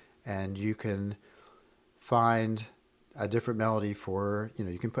melody, and you can find a different melody for,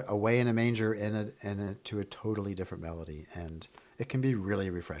 you can put Away in a Manger to a totally different melody, and it can be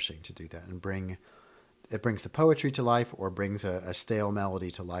really refreshing to do that and it brings the poetry to life, or brings a stale melody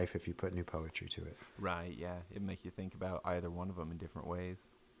to life if you put new poetry to it. Right, yeah. It makes you think about either one of them in different ways.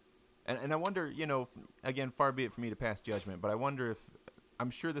 And I wonder, again, far be it for me to pass judgment, but I wonder if,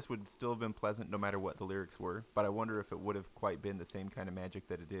 I'm sure this would still have been pleasant no matter what the lyrics were, but I wonder if it would have quite been the same kind of magic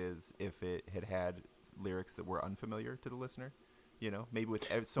that it is if it had lyrics that were unfamiliar to the listener. Maybe with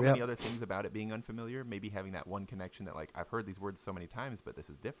so many other things about it being unfamiliar, maybe having that one connection that, like, I've heard these words so many times, but this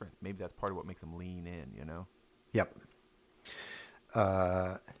is different. Maybe that's part of what makes them lean in, Yep.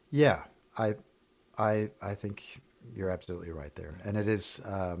 Yeah, I think you're absolutely right there, and it is,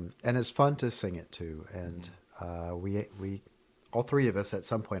 and it's fun to sing it too. And we all three of us at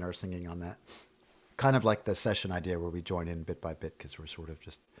some point are singing on that, kind of like the session idea where we join in bit by bit because we're sort of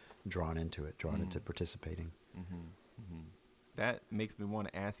just drawn into participating. That makes me want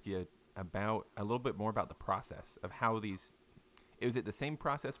to ask you about a little bit more about the process of how these. Is it the same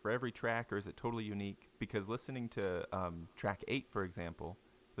process for every track, or is it totally unique? Because listening to track 8, for example,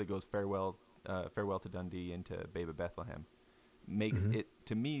 that goes Farewell to Dundee into Babe of Bethlehem, makes it,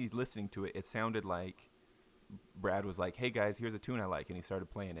 to me, listening to it, it sounded like Brad was like, hey guys, here's a tune I like, and he started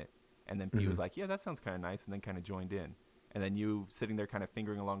playing it, and then Pete was like, yeah, that sounds kind of nice, and then kind of joined in, and then you sitting there kind of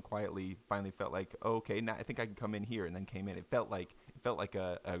fingering along quietly finally felt like, oh, okay, now I think I can come in here, and then came in. It felt like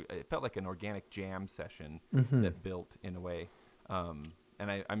an organic jam session that built in a way.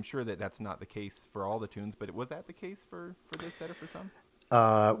 And I'm sure that that's not the case for all the tunes, but was that the case for this set or for some?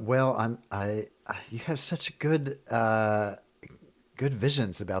 Well, you have such good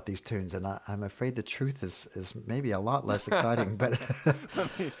visions about these tunes, and I'm afraid the truth is maybe a lot less exciting. But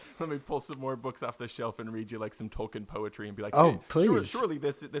let me pull some more books off the shelf and read you like some Tolkien poetry and be like, oh, hey, please, surely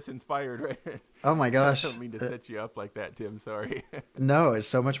this inspired, right? Oh my gosh, I don't mean to set you up like that, Tim. Sorry. No, it's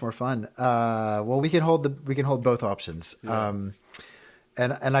so much more fun. Well, we can hold both options. Yeah.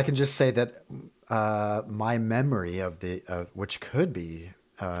 And I can just say that my memory of which could be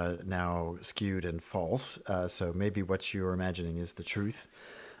now skewed and false. So maybe what you're imagining is the truth.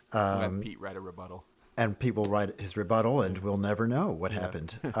 We'll have Pete write a rebuttal. And Pete will write his rebuttal, and we'll never know what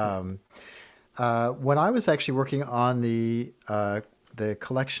happened. When I was actually working on the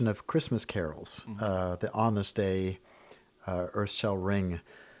collection of Christmas carols, the On This Day, Earth Shall Ring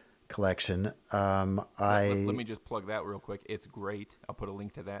collection, let me just plug that real quick. It's great. I'll put a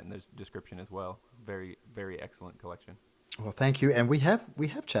link to that in the description as well. Very, very excellent collection. Well, thank you. And we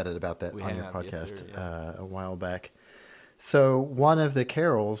have chatted about that We on your have, yes, sir. podcast Yeah. a while back. So one of the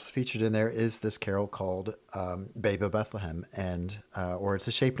carols featured in there is this carol called "Babe of Bethlehem," and or it's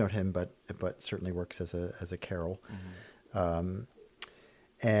a shape note hymn, but certainly works as a carol. Hmm.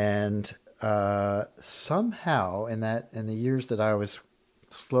 And somehow in the years that I was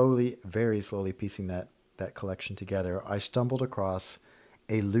very slowly piecing that collection together, I stumbled across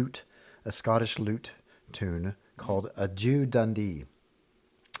a Scottish lute tune called "Adieu Dundee."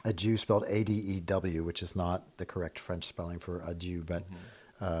 Adieu spelled Adew, which is not the correct French spelling for adieu, but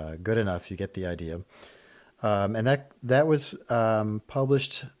good enough. You get the idea. And that was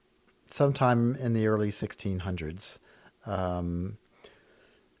published sometime in the early 1600s,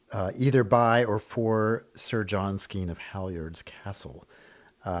 either by or for Sir John Skene of Halyard's Castle.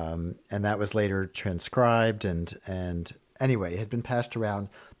 And that was later transcribed and anyway, it had been passed around.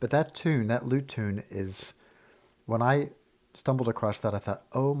 But that tune, that lute tune, is when I stumbled across that, I thought,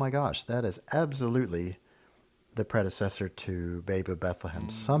 oh my gosh, that is absolutely the predecessor to Babe of Bethlehem.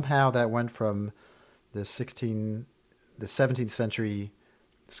 Somehow that went from the 17th century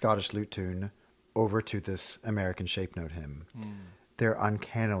Scottish lute tune over to this American shape note hymn. They're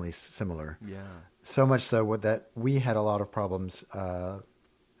uncannily similar. Yeah. So much so that we had a lot of problems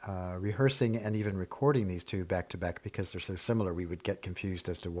rehearsing and even recording these two back to back because they're so similar. We would get confused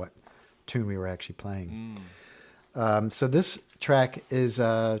as to what tune we were actually playing. So this track is,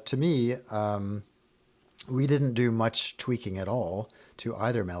 to me, we didn't do much tweaking at all to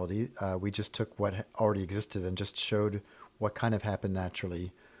either melody. We just took what already existed and just showed what kind of happened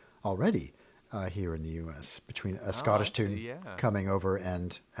naturally already here in the U.S. between a Scottish I see, tune yeah. coming over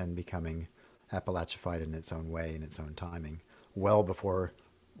and becoming Appalachified in its own way, in its own timing, well before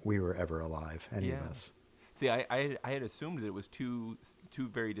we were ever alive, any of Yeah. us. See, I had assumed that it was two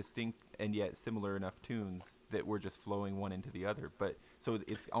very distinct and yet similar enough tunes that were just flowing one into the other. But so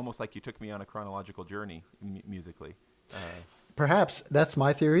it's almost like you took me on a chronological journey musically. Perhaps that's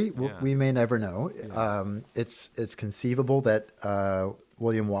my theory. Yeah. We may never know. Yeah. It's conceivable that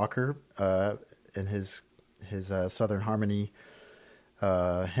William Walker, in his Southern Harmony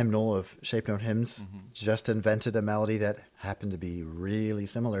hymnal of shape note hymns, just invented a melody that happened to be really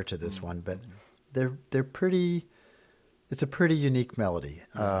similar to this one. But they're pretty. It's a pretty unique melody,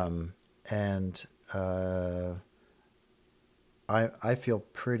 and I feel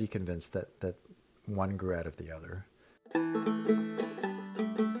pretty convinced that one grew out of the other.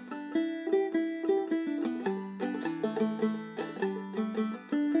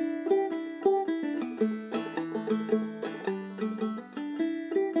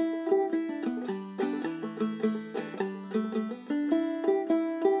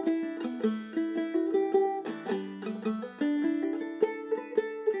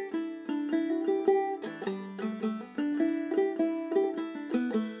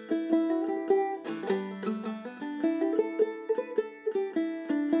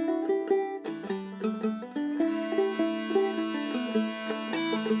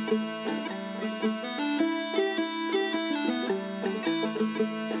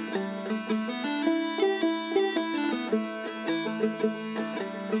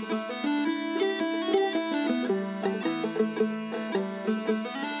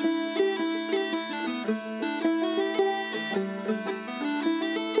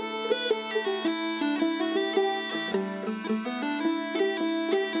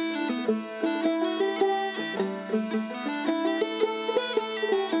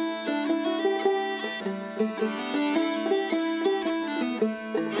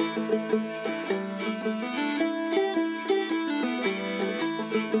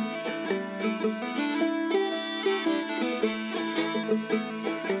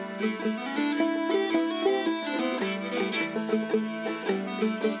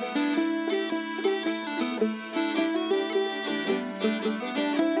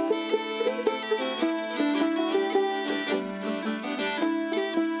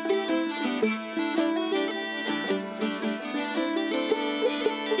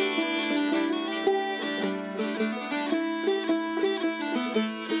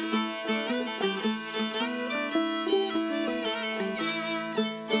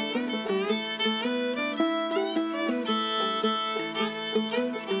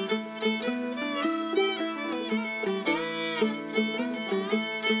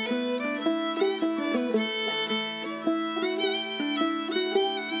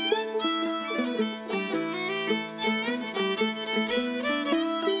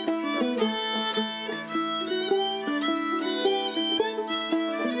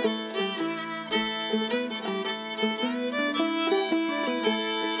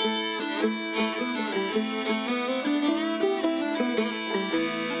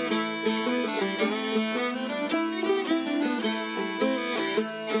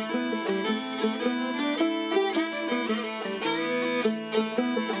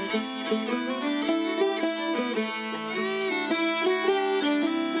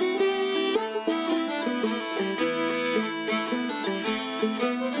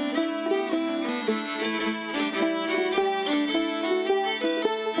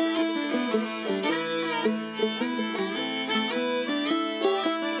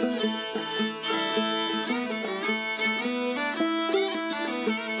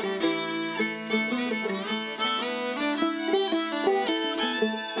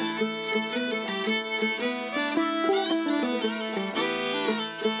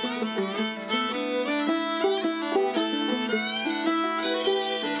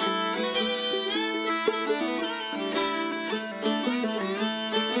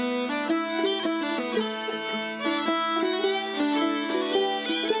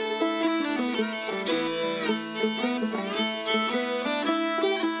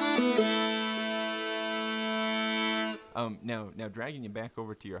 Now dragging you back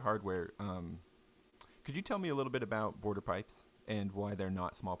over to your hardware, could you tell me a little bit about border pipes and why they're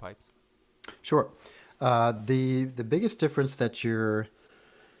not small pipes? Sure. The biggest difference that you're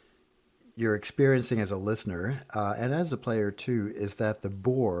experiencing as a listener and as a player too is that the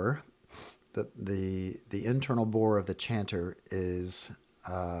bore, the internal bore of the chanter is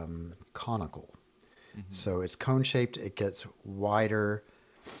conical. Mm-hmm. So it's cone shaped. It gets wider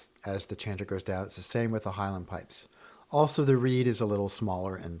as the chanter goes down. It's the same with the Highland pipes. Also, the reed is a little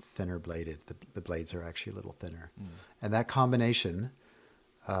smaller and thinner bladed. The blades are actually a little thinner. Mm. And that combination,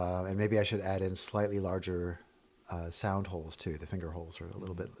 and maybe I should add in slightly larger sound holes too. The finger holes are a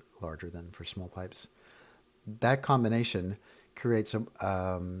little bit larger than for small pipes. That combination creates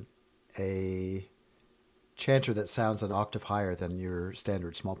a chanter that sounds an octave higher than your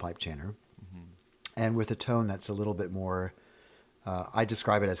standard small pipe chanter, Mm-hmm. and with a tone that's a little bit more. I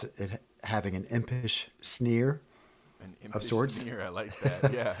describe it as it having an impish sneer An of impish sorts. sneer. I like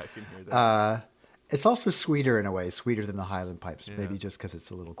that. Yeah, I can hear that. It's also sweeter in a way, sweeter than the Highland pipes, Yeah. maybe just because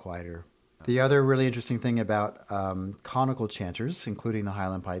it's a little quieter. The other really interesting thing about conical chanters, including the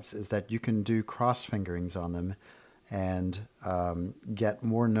Highland pipes, is that you can do cross fingerings on them and get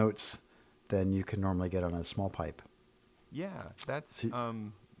more notes than you can normally get on a small pipe. Yeah, that's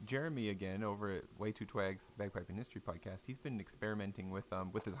So, Jeremy again over at Way Two Twags Bagpipe and History podcast. He's been experimenting with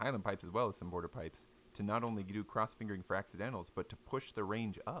his Highland pipes as well as some border pipes to not only do cross fingering for accidentals, but to push the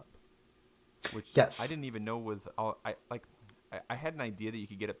range up, which Yes. I didn't even know was all. I had an idea that you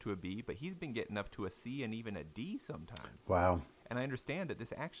could get up to a B, but he's been getting up to a C and even a D sometimes. wow. And I understand that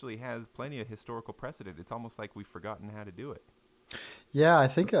this actually has plenty of historical precedent. It's almost like we've forgotten how to do it. Yeah, I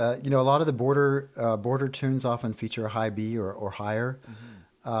think a lot of the border tunes often feature a high B or higher,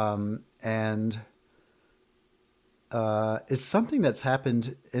 and it's something that's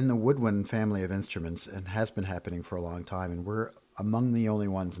happened in the woodwind family of instruments and has been happening for a long time, and we're among the only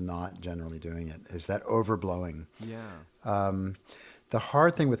ones not generally doing it. Is that overblowing? Yeah. The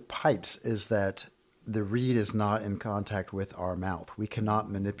hard thing with pipes is that the reed is not in contact with our mouth. We cannot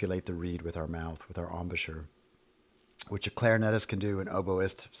manipulate the reed with our mouth, with our embouchure, which a clarinetist can do, an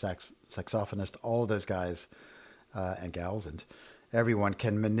oboist, saxophonist, all of those guys and gals, and everyone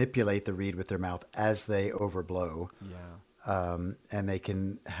can manipulate the reed with their mouth as they overblow. Yeah. And they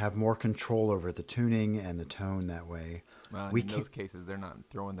can have more control over the tuning and the tone that way. Well, and We in can- those cases, they're not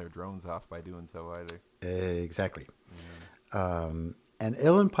throwing their drones off by doing so either. Exactly. Yeah. And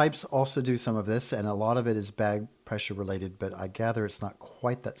uilleann pipes also do some of this, and a lot of it is bag pressure related, but I gather it's not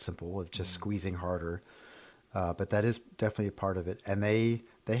quite that simple of just squeezing harder. But that is definitely a part of it. And they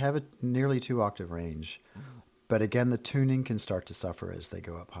have a nearly 2-octave range. But again, the tuning can start to suffer as they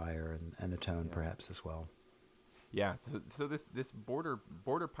go up higher, and the tone perhaps as well. Yeah. So this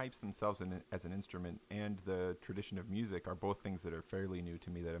border pipes themselves as an instrument and the tradition of music are both things that are fairly new to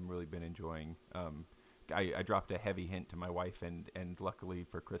me that I've really been enjoying. I dropped a heavy hint to my wife, and luckily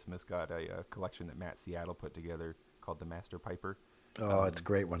for Christmas got a collection that Matt Seattle put together called the Master Piper. Oh, it's a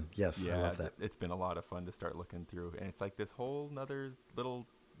great one. Yes, Yeah, I love that. it's been a lot of fun to start looking through, and it's like this whole nother little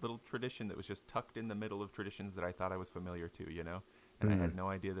tradition that was just tucked in the middle of traditions that I thought I was familiar to, and I had no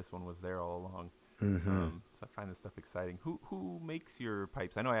idea this one was there all along. So I find this stuff exciting. Who makes your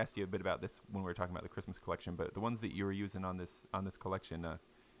pipes? I know I asked you a bit about this when we were talking about the Christmas collection, but the ones that you were using on this collection,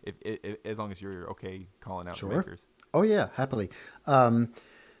 if as long as you're okay calling out the Sure. makers. Oh, yeah, happily.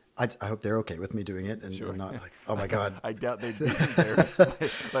 I hope they're okay with me doing it and Sure. not like, oh my God, I doubt they'd be embarrassed.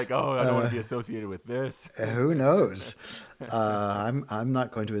 Like, oh, I don't want to be associated with this. who knows? I'm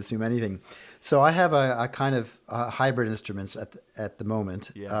not going to assume anything. So I have a kind of hybrid instruments at the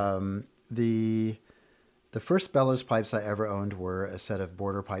moment. Yeah. The first bellows pipes I ever owned were a set of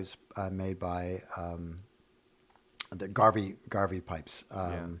border pipes made by the Garvey pipes.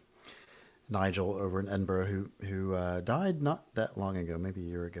 Nigel over in Edinburgh, who died not that long ago, maybe a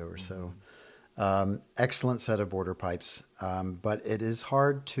year ago or so. Excellent set of border pipes, but it is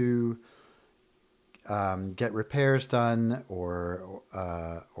hard to get repairs done or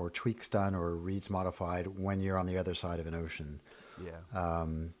tweaks done or reeds modified when you're on the other side of an ocean. Yeah.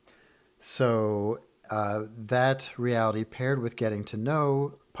 So that reality, paired with getting to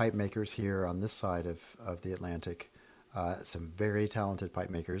know pipe makers here on this side of the Atlantic, some very talented pipe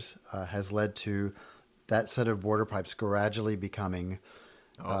makers, has led to that set of border pipes gradually becoming...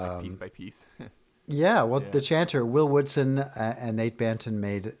 like piece by piece. Yeah, well, Yeah. the chanter, Will Woodson and Nate Banton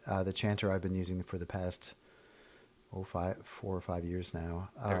made the chanter I've been using for the past 4 or 5 years now.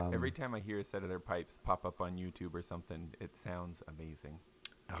 Every time I hear a set of their pipes pop up on YouTube or something, it sounds amazing.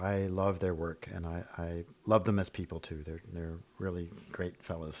 I love their work, and I love them as people too. They're really great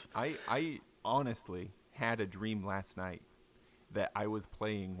fellas. I honestly had a dream last night that I was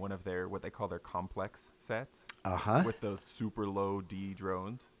playing one of their what they call their complex sets Uh-huh. with those super low D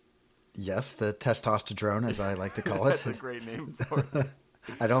drones. Yes, the testosterone, as I like to call it. That's a great name for it.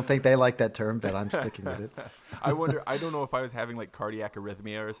 I don't think they like that term, but I'm sticking with it. I wonder. I don't know if I was having like cardiac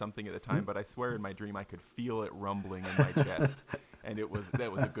arrhythmia or something at the time, but I swear in my dream I could feel it rumbling in my chest, and that was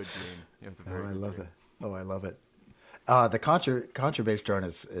a good dream. It was a very Oh, I good love dream. it. Oh, I love it. The contrabass drone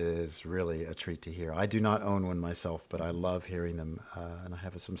is really a treat to hear. I do not own one myself, but I love hearing them, and I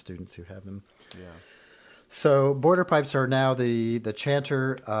have some students who have them. Yeah. So border pipes are now the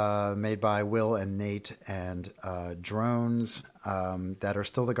chanter made by Will and Nate, and drones that are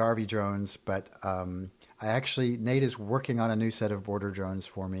still the Garvey drones. But Nate is working on a new set of border drones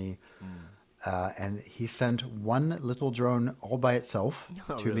for me, and he sent one little drone all by itself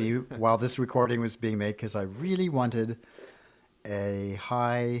Oh, to really? me while this recording was being made because I really wanted a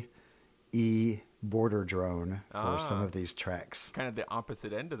high E border drone for some Ah. of these tracks. Kind of the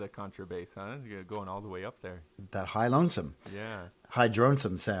opposite end of the contrabass, huh? You're going all the way up there. That high lonesome. Yeah. High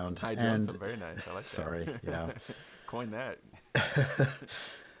dronesome sound. High and some very nice. I like that. sorry, yeah. Coin that.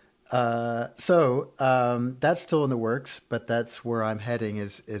 That's still in the works, but that's where I'm heading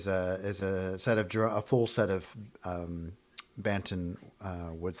is a set of a full set of Banton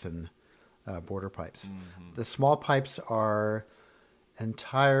Woodson border pipes. The small pipes are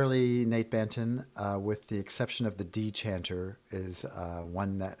entirely Nate Banton, with the exception of the D chanter is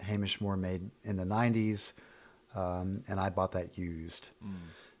one that Hamish Moore made in the 90s, and I bought that used.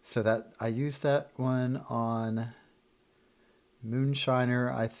 So that I used that one on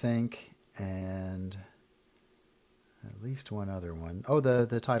Moonshiner, I think, and at least one other one. Oh,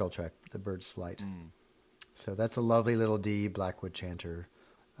 the title track, The Bird's Flight. So that's a lovely little D Blackwood chanter.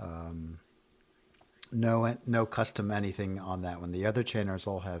 No custom anything on that one. The other chanters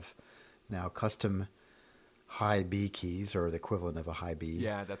all have now custom high B keys, or the equivalent of a high B.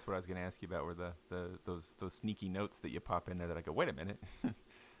 Yeah, that's what I was going to ask you about. Were those sneaky notes that you pop in there that I go, wait a minute,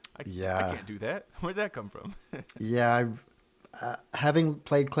 I can't do that. Where'd that come from? Yeah, having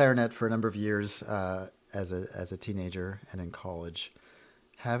played clarinet for a number of years as a teenager and in college,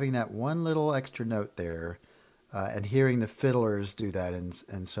 having that one little extra note there, and hearing the fiddlers do that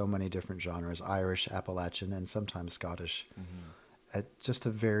in so many different genres, Irish, Appalachian, and sometimes Scottish, it's a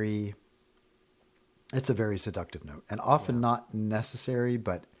very seductive note, and often not necessary,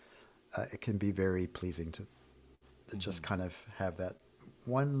 but it can be very pleasing to just kind of have that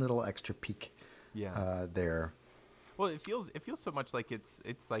one little extra peak there. Well, it feels so much like it's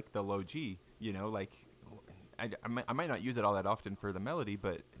like the low G, like I might not use it all that often for the melody,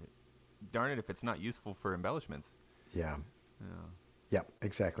 but darn it if it's not useful for embellishments. Yeah.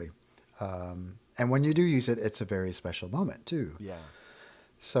 Exactly. And when you do use it, it's a very special moment too. Yeah.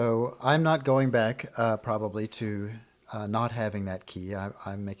 So I'm not going back probably to not having that key.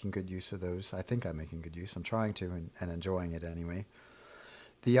 I'm making good use of those. I think I'm making good use. I'm trying to and enjoying it anyway.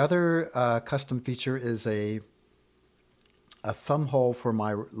 The other custom feature is a thumb hole for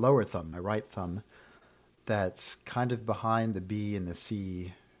my lower thumb, my right thumb, that's kind of behind the B and the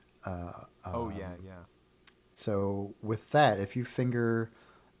C. Yeah. So with that, if you finger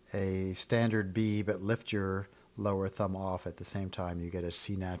a standard B but lift your lower thumb off at the same time, you get a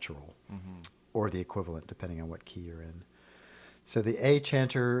C natural, or the equivalent depending on what key you're in. So the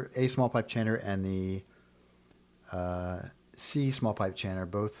A small pipe chanter, and the C small pipe chanter,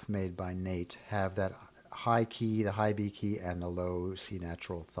 both made by Nate, have that high key, the high B key, and the low C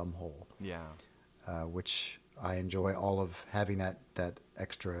natural thumb hole. Yeah. Which I enjoy all of having that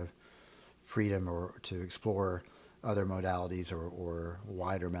extra freedom or to explore other modalities or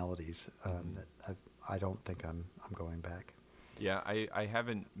wider melodies. That I don't think I'm going back. Yeah, I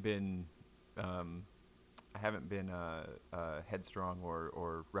haven't been headstrong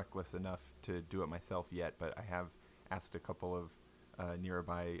or reckless enough to do it myself yet, but I have asked a couple of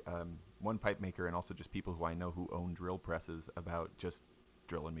nearby one pipe maker and also just people who I know who own drill presses about just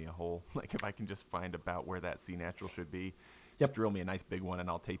drilling me a hole. Like if I can just find about where that C natural should be, just drill me a nice big one and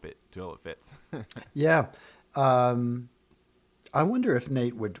I'll tape it till it fits. Yeah. I wonder if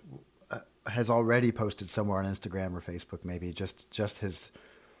Nate has already posted somewhere on Instagram or Facebook, maybe just his,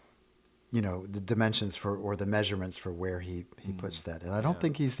 the dimensions or the measurements for where he puts that. And I don't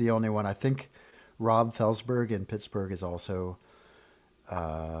think he's the only one. I think Rob Felsberg in Pittsburgh is also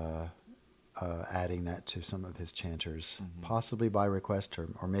adding that to some of his chanters, possibly by request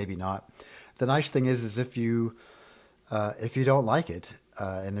or maybe not. The nice thing is if you don't like it,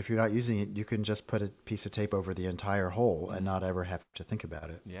 and if you're not using it, you can just put a piece of tape over the entire hole and not ever have to think about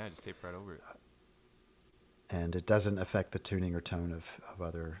it. Yeah, just tape right over it. And it doesn't affect the tuning or tone of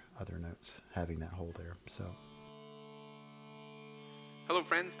other notes having that hole there. So Hello,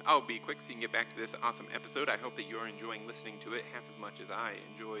 friends. I'll be quick so you can get back to this awesome episode. I hope that you're enjoying listening to it half as much as I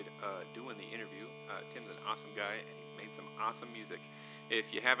enjoyed doing the interview. Tim's an awesome guy, and he's made some awesome music.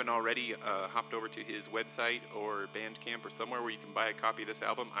 If you haven't already hopped over to his website or Bandcamp or somewhere where you can buy a copy of this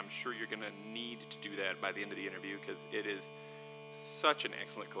album, I'm sure you're going to need to do that by the end of the interview because it is such an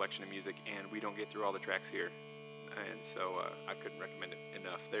excellent collection of music, and we don't get through all the tracks here. And so I couldn't recommend it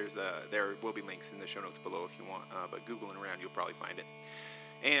enough. There will be links in the show notes below if you want, but Googling around, you'll probably find it.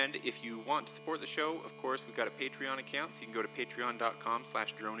 And if you want to support the show, of course, we've got a Patreon account, so you can go to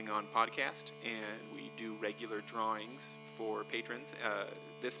patreon.com/droningonpodcast, and we do regular drawings for patrons.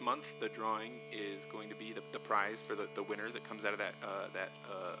 This month, the drawing is going to be the prize for the winner that comes out of that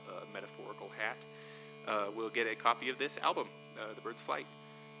metaphorical hat. Will get a copy of this album, The Bird's Flight.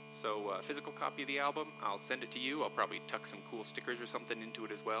 So physical copy of the album, I'll send it to you. I'll probably tuck some cool stickers or something into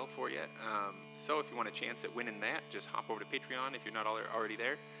it as well for you. So if you want a chance at winning that, just hop over to Patreon if you're not already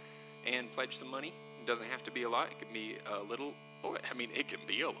there and pledge some money. It doesn't have to be a lot. It can be a little. Oh, I mean, it can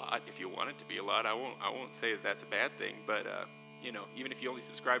be a lot if you want it to be a lot. I won't say that that's a bad thing. But even if you only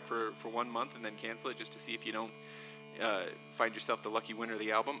subscribe for 1 month and then cancel it just to see if you don't find yourself the lucky winner of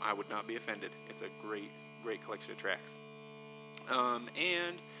the album, I would not be offended. It's a great collection of tracks.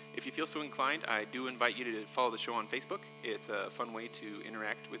 And if you feel so inclined, I do invite you to follow the show on Facebook. It's a fun way to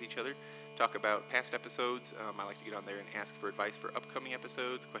interact with each other, talk about past episodes. I like to get on there and ask for advice for upcoming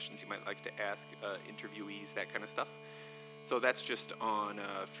episodes, questions you might like to ask interviewees, that kind of stuff. So that's just on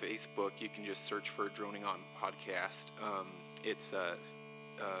Facebook. You can just search for Droning On Podcast. It's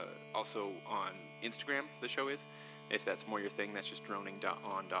also on Instagram, the show is. If that's more your thing, that's just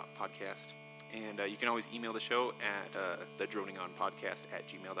droning.on.podcast. And you can always email the show at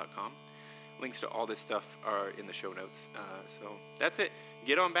thedroningonpodcast@gmail.com. Links to all this stuff are in the show notes. So that's it.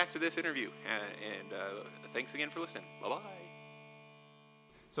 Get on back to this interview. And thanks again for listening. Bye-bye.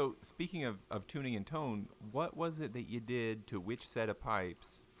 So speaking of tuning and tone, what was it that you did to which set of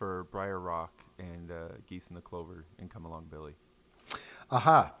pipes for Briar Rock and Geese in the Clover and Come Along Billy?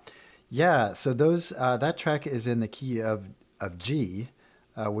 Aha. Yeah, so those that track is in the key of G,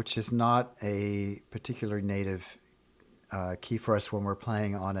 which is not a particularly native key for us when we're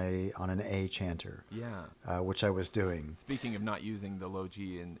playing on an A chanter. Yeah. Which I was doing. Speaking of not using the low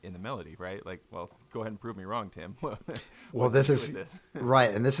G in the melody, right? Like, well, go ahead and prove me wrong, Tim. Well, this is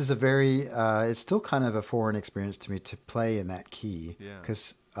right, and this is a very it's still kind of a foreign experience to me to play in that key. Yeah.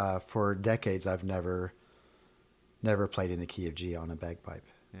 Because for decades I've never played in the key of G on a bagpipe.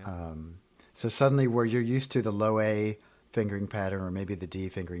 Yeah. So suddenly, where you're used to the low A fingering pattern or maybe the D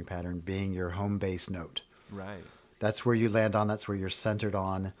fingering pattern being your home base note. Right. That's where you land on. That's where you're centered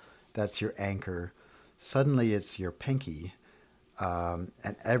on. That's your anchor. Suddenly it's your pinky. And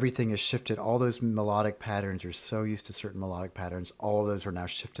everything is shifted. All those melodic patterns, you're so used to certain melodic patterns. All of those are now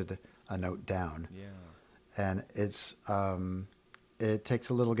shifted a note down. Yeah. And it takes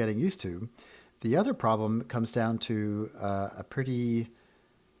a little getting used to. The other problem comes down to a pretty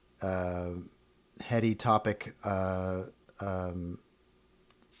heady topic,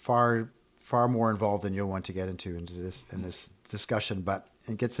 far more involved than you'll want to get into this discussion, but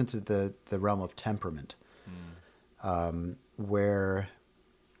it gets into the realm of temperament, where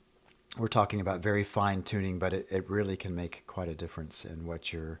we're talking about very fine tuning, but it really can make quite a difference in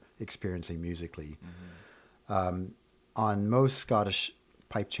what you're experiencing musically. On most Scottish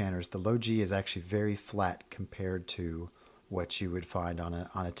pipe chanters, the low G is actually very flat compared to what you would find on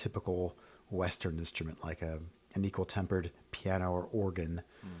a typical Western instrument, like an equal tempered piano or organ.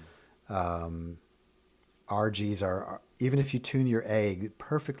 RGs are, even if you tune your A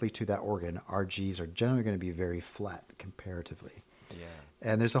perfectly to that organ, RGs are generally going to be very flat comparatively. Yeah.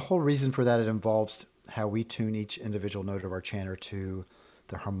 And there's a whole reason for that. It involves how we tune each individual note of our chanter to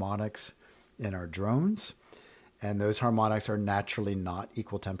the harmonics in our drones. And those harmonics are naturally not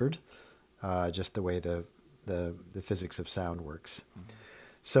equal tempered, just the way the physics of sound works.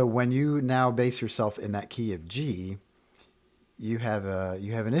 So when you now base yourself in that key of G, you have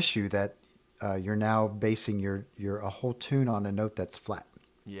an issue that you're now basing your a whole tune on a note that's flat.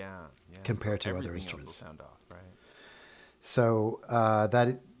 Yeah. Compared so to other everything instruments. Else will sound off, right? So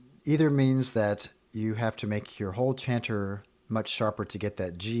that either means that you have to make your whole chanter much sharper to get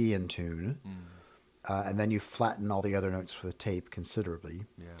that G in tune, and then you flatten all the other notes with tape considerably.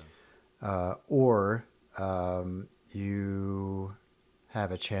 Yeah. Or you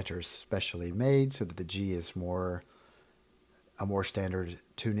have a chanter specially made so that the G is a more standard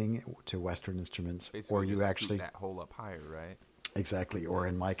tuning to Western instruments. Basically or you just actually scoot that hole up higher, right? Exactly. Or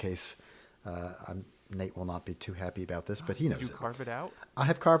in my case, Nate will not be too happy about this, but he knows Did you carve it out? I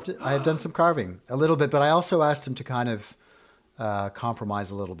have carved it. I have done some carving a little bit, but I also asked him to kind of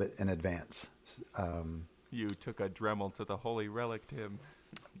compromise a little bit in advance. Um, You took a Dremel to the holy relic, Tim.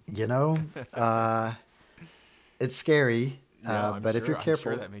 you know, uh, it's scary, Yeah, but if you're I'm sure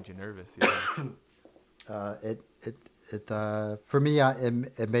careful, that made you nervous. Yeah. uh, it it for me,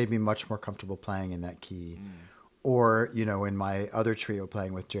 it made me much more comfortable playing in that key. Mm. Or in my other trio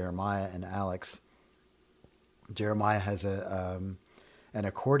playing with Jeremiah and Alex, Jeremiah has an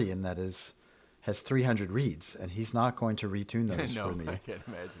accordion that has 300 reeds, and he's not going to retune those No, for me. I can't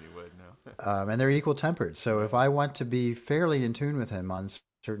imagine you would. No. And they're equal tempered. So if I want to be fairly in tune with him on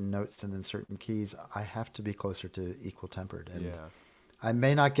certain notes and then certain keys, I have to be closer to equal tempered. And Yeah. I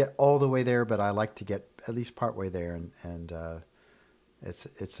may not get all the way there, but I like to get at least part way there, and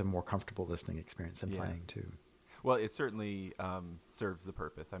it's a more comfortable listening experience than Yeah. playing too. Well, it certainly serves the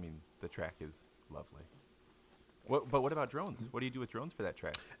purpose. I mean, the track is lovely. But what about drones? What do you do with drones for that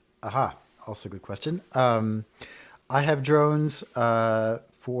track? Aha, also good question. I have drones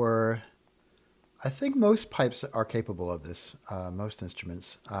for. I think most pipes are capable of this. Most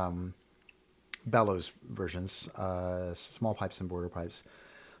instruments, bellows versions, small pipes and border pipes.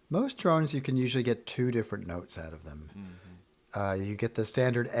 Most drones, you can usually get two different notes out of them. Mm-hmm. You get the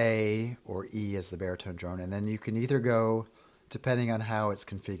standard A or E as the baritone drone, and then you can either go, depending on how it's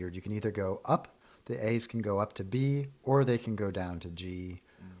configured, you can either go up. The A's can go up to B, or they can go down to G.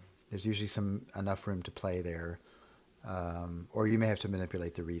 There's usually enough room to play there, or you may have to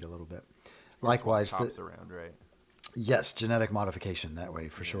manipulate the reed a little bit. Likewise, tops around, right? yes, genetic modification that way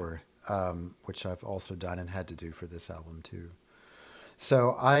for sure, which I've also done and had to do for this album too.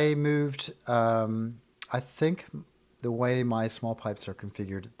 So I moved. I think the way my small pipes are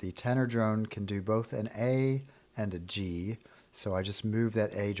configured, the tenor drone can do both an A and a G. So I just moved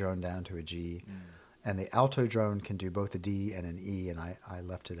that A drone down to a G. And the alto drone can do both a D and an E, and I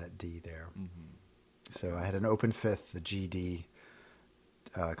left it at D there. Mm-hmm. So I had an open fifth, the G-D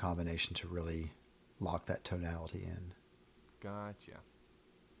combination to really lock that tonality in. Gotcha.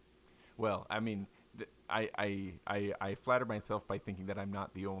 Well, I mean, I flatter myself by thinking that I'm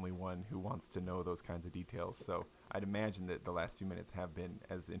not the only one who wants to know those kinds of details. So I'd imagine that the last few minutes have been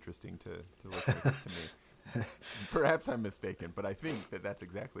as interesting to listeners as to me. Perhaps I'm mistaken, but I think that that's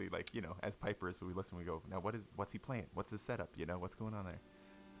exactly like, as pipers, we listen, we go, now what's he playing? What's his setup? What's going on there?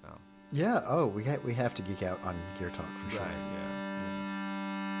 So. Yeah. Oh, we have to geek out on Gear Talk for sure. Right.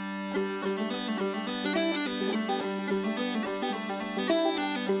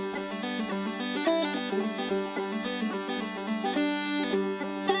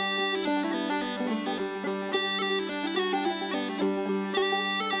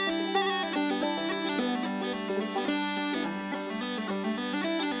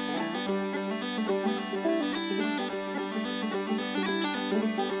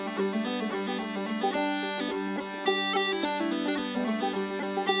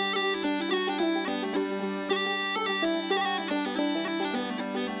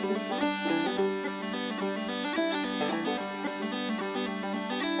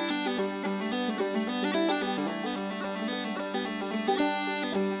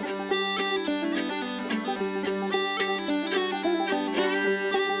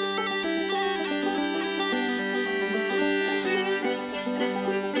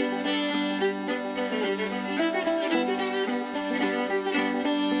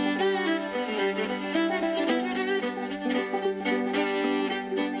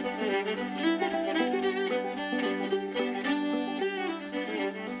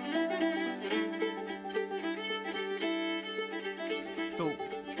 So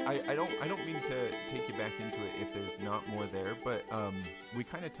I don't mean to take you back into it if there's not more there, but we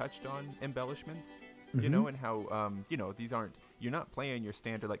kind of touched on embellishments, and how these aren't, you're not playing your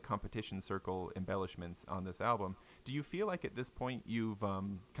standard like competition circle embellishments on this album. Do you feel like at this point you've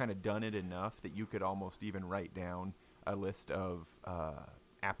kind of done it enough that you could almost even write down a list of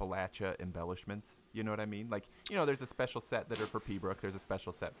Appalachia embellishments? You know what I mean? Like, there's a special set that are for Pembroke. There's a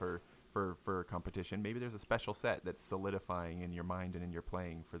special set for competition. Maybe there's a special set that's solidifying in your mind and in your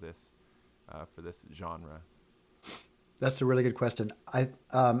playing for this genre. That's a really good question.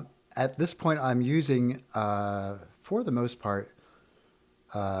 At this point, I'm using, for the most part,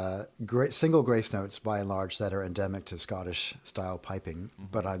 single grace notes by and large that are endemic to Scottish style piping,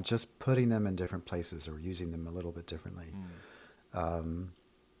 but I'm just putting them in different places or using them a little bit differently.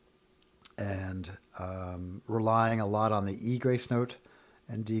 And relying a lot on the E grace note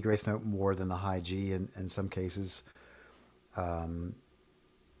and D grace note more than the high G in some cases.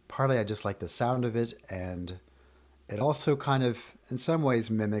 Partly I just like the sound of it, and it also kind of, in some ways,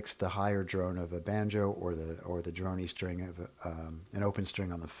 mimics the higher drone of a banjo or the droney string of an open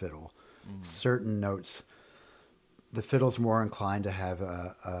string on the fiddle. Certain notes the fiddle's more inclined to have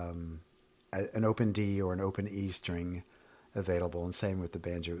an open D or an open E string available, and same with the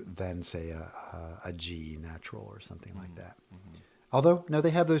banjo, than say a G natural or something like that. Mm-hmm. Although no,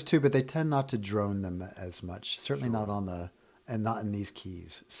 they have those too, but they tend not to drone them as much. Certainly not Sure. on and not in these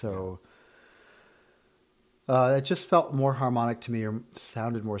keys. So it just felt more harmonic to me, or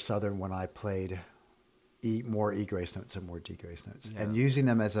sounded more southern when I played more E grace notes and more D grace notes, Yeah. and using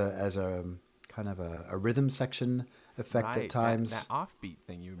them as a kind of a rhythm section effect at Right. That times. offbeat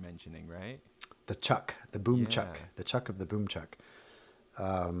thing you were mentioning, right? The chuck, the boom Yeah. chuck, the chuck of the boom chuck.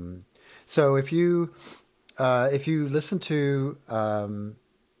 So if you listen to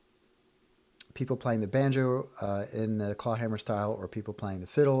people playing the banjo in the clawhammer style, or people playing the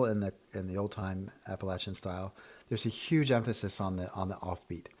fiddle in the old time Appalachian style, there's a huge emphasis on the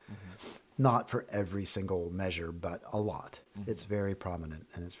offbeat. Mm-hmm. Not for every single measure, but a lot. Mm-hmm. It's very prominent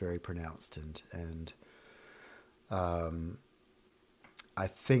and it's very pronounced, and I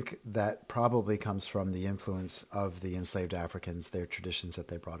think that probably comes from the influence of the enslaved Africans, their traditions that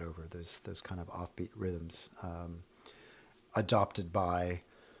they brought over, those kind of offbeat rhythms, adopted by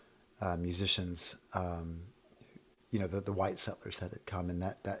musicians. The white settlers had it come, and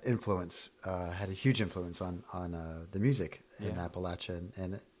that influence had a huge influence on the music in Yeah. Appalachia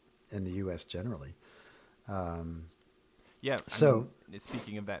and in the U.S. generally. Yeah. So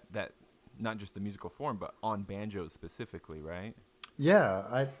Speaking of that, not just the musical form, but on banjos specifically, right?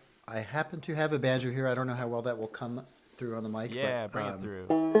 yeah, I happen to have a banjo here. I don't know how well that will come through on the mic, Yeah. but Bring it through.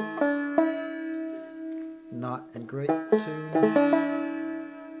 not in great tune. There it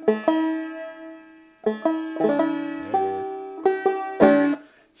is.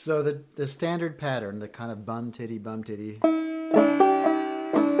 So the standard pattern, the kind of bum titty,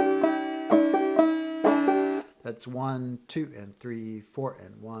 that's 1, 2, and 3, 4,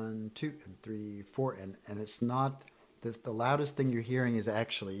 and 1, 2, and 3, 4, and it's not the loudest thing you're hearing is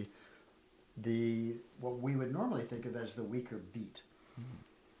actually what we would normally think of as the weaker beat.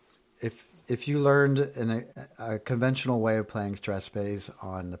 If you learned in a conventional way of playing stress bass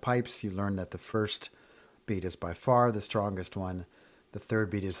on the pipes, you learn that the first beat is by far the strongest one. The third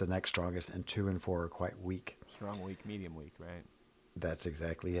beat is the next strongest, and 2 and 4 are quite weak. Strong weak, medium weak, right? That's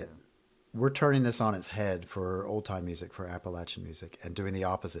exactly it. We're turning this on its head for old time music, for Appalachian music, and doing the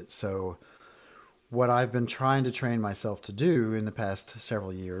opposite. So what I've been trying to train myself to do in the past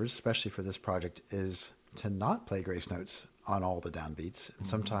several years, especially for this project, is to not play grace notes on all the downbeats, and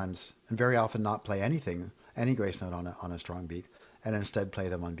sometimes, and very often, not play any grace note on a strong beat, and instead play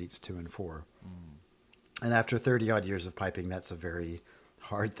them on beats 2 and 4. And after 30 odd years of piping, that's a very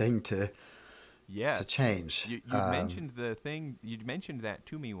hard thing to Yes. change. You mentioned the thing. You mentioned that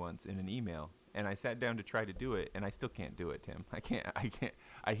to me once in an email, and I sat down to try to do it, and I still can't do it, Tim. I can't.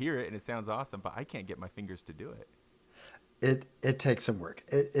 I hear it, and it sounds awesome, but I can't get my fingers to do it. It takes some work.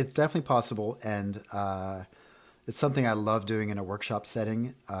 It's definitely possible, and it's something I love doing in a workshop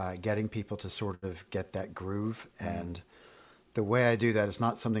setting, getting people to sort of get that groove. And the way I do that is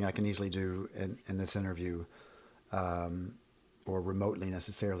not something I can easily do in this interview, or remotely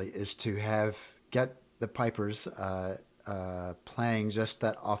necessarily, is to get the pipers playing just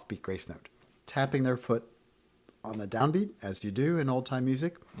that offbeat grace note, tapping their foot on the downbeat as you do in old time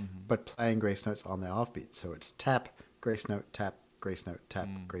music, but playing grace notes on the offbeat. So it's tap, grace note, tap, grace note, tap,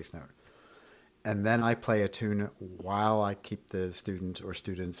 grace note. And then I play a tune while I keep the student or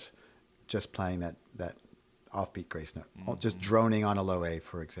students just playing that offbeat grace note, just droning on a low A,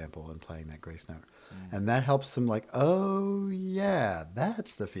 for example, and playing that grace note. And that helps them like, oh yeah,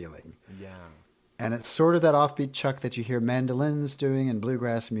 that's the feeling. Yeah. And it's sort of that offbeat chuck that you hear mandolins doing in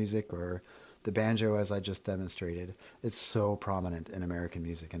bluegrass music, or the banjo, as I just demonstrated. It's so prominent in American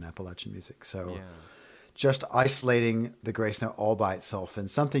music and Appalachian music. So just isolating the grace note all by itself, and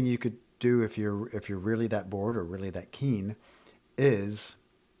something you could do if you're really that bored or really that keen, is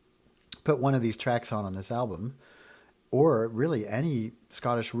put one of these tracks on this album, or really any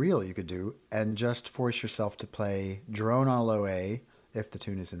Scottish reel you could do, and just force yourself to play drone on a low A, if the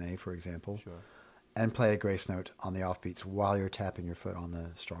tune is in A, for example, and play a grace note on the offbeats while you're tapping your foot on the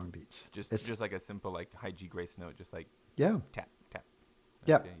strong beats. Just like a simple like high G grace note, just like tap tap.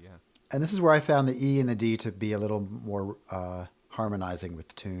 Yeah. Okay, yeah. And this is where I found the E and the D to be a little more harmonizing with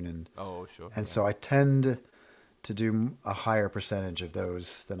the tune, and so I tend to do a higher percentage of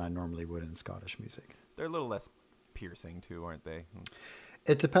those than I normally would in Scottish music. They're a little less piercing too, aren't they?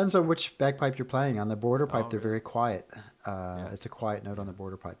 It depends on which bagpipe you're playing. On the border pipe, they're really? very quiet. It's a quiet note on the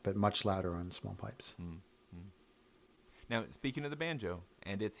border pipe, but much louder on small pipes. Now, speaking of the banjo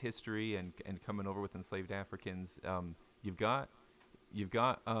and its history and coming over with enslaved Africans, you've got you've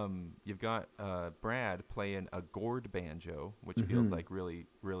got Brad playing a gourd banjo, which feels like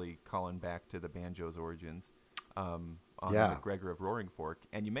really calling back to the banjo's origins, on the Yeah. McGregor of Roaring Fork.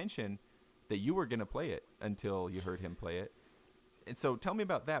 And you mentioned that you were gonna play it until you heard him play it. And so tell me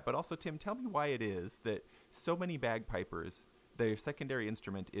about that, but also Tim, tell me why it is that so many bagpipers, their secondary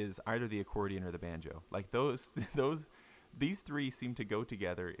instrument is either the accordion or the banjo. Like these three seem to go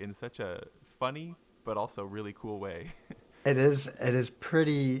together in such a funny but also really cool way. It is. It is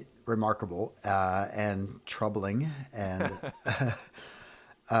pretty remarkable and troubling, and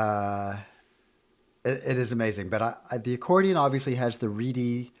uh, it is amazing. But the accordion obviously has the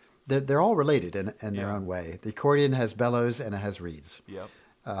reedy. They're all related in their Yeah. own way. The accordion has bellows and it has reeds. Yep.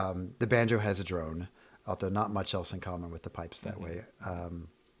 The banjo has a drone, although not much else in common with the pipes that Mm-hmm. way.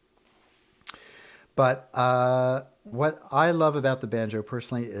 But what I love about the banjo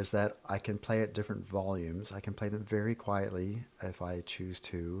personally is that I can play at different volumes. I can play them very quietly if I choose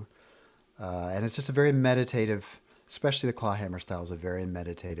to. And it's just a very meditative, especially the clawhammer style is a very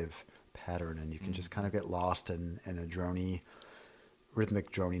meditative pattern. And you can just kind of get lost in a drony,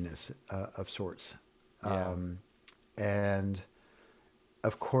 rhythmic droniness of sorts. Yeah. And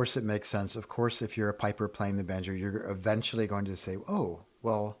of course it makes sense. Of course, if you're a piper playing the banjo, you're eventually going to say, oh,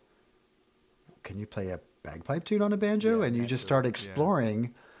 well, can you play a bagpipe tune on a banjo? Yeah, And you just naturally. start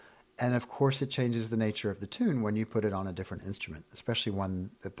exploring. And of course, it changes the nature of the tune when you put it on a different instrument, especially one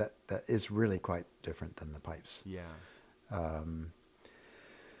that is really quite different than the pipes. Yeah.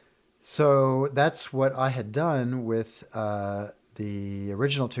 So that's what I had done with the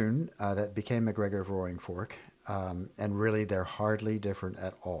original tune that became McGregor of Roaring Fork. And really, they're hardly different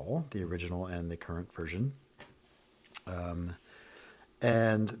at all, the original and the current version.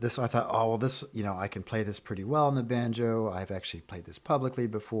 And this, I thought, oh, well, this, I can play this pretty well on the banjo. I've actually played this publicly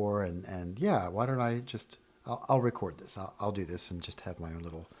before. And yeah, why don't I I'll record this. I'll do this and just have my own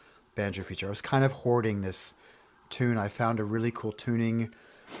little banjo feature. I was kind of hoarding this tune. I found a really cool tuning.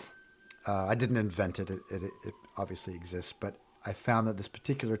 I didn't invent it. It obviously exists, but I found that this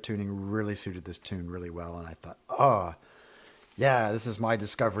particular tuning really suited this tune really well. And I thought, oh, yeah, this is my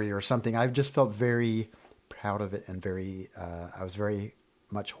discovery or something. I've just felt very proud of it and I was very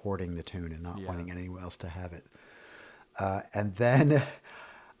much hoarding the tune and not wanting anyone else to have it. And then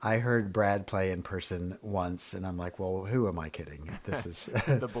I heard Brad play in person once, and I'm like, well, who am I kidding? This is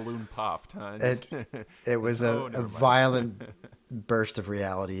The balloon popped, huh? it was Oh, a never mind. violent burst of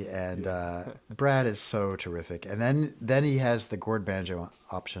reality, and Brad is so terrific. And then he has the gourd banjo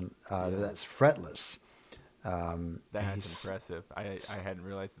option that's fretless. That's impressive. I hadn't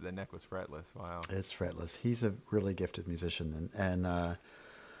realized that the neck was fretless. Wow. It's fretless. He's a really gifted musician, and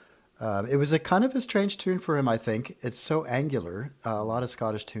it was a kind of a strange tune for him. I think it's so angular. A lot of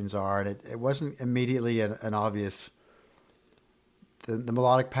Scottish tunes are, and it wasn't immediately an obvious. The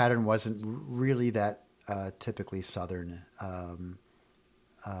melodic pattern wasn't really that typically Southern,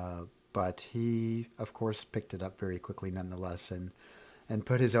 but he, of course, picked it up very quickly, nonetheless, and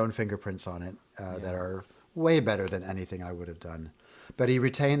put his own fingerprints on it that are way better than anything I would have done. But he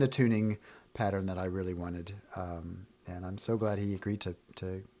retained the tuning pattern that I really wanted, and I'm so glad he agreed to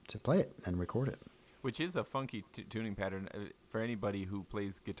play it and record it. Which is a funky tuning pattern. For anybody who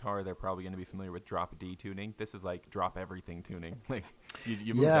plays guitar, they're probably going to be familiar with drop D tuning. This is like drop everything tuning. Like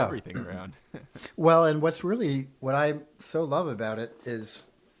you move everything around. Well, and what I so love about it is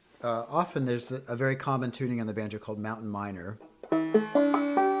often there's a very common tuning on the banjo called mountain minor.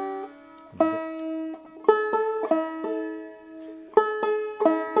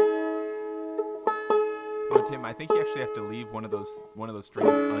 No, Tim, I think you actually have to leave one of those strings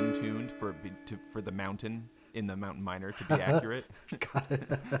untuned for the mountain in the mountain minor to be accurate.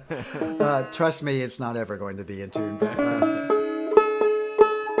 Trust me, it's not ever going to be in tune. But,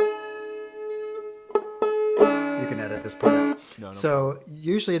 you can edit this part out. No So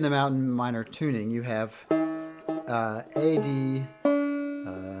usually in the mountain minor tuning, you have A, D,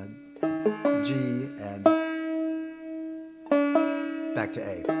 G, and back to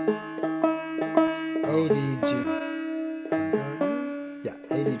A. A, D, G. Yeah,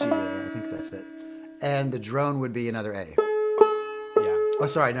 A, D, G, A. I think that's it. And the drone would be another A. Yeah. Oh,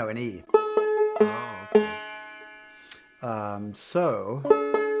 sorry, no, an E. Oh, okay. So,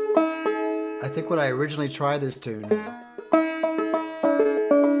 I think when I originally tried this tune,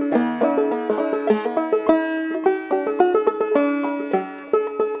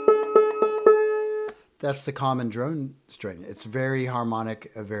 that's the common drone string. It's very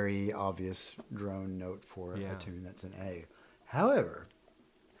harmonic, a very obvious drone note for a tune that's an A. However,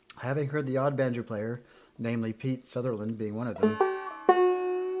 having heard the odd banjo player, namely Pete Sutherland being one of them,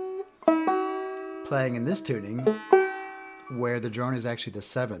 playing in this tuning, where the drone is actually the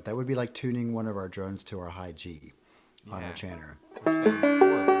seventh. That would be like tuning one of our drones to our high G on our Yeah. chanter. Which sounds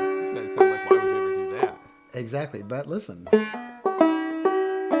horrible. That sounds like, why would you ever do that? Exactly. But listen.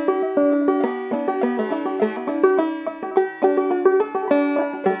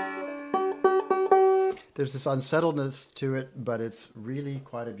 There's this unsettledness to it, but it's really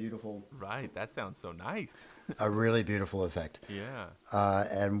quite Right. That sounds so nice. a really beautiful effect. Yeah.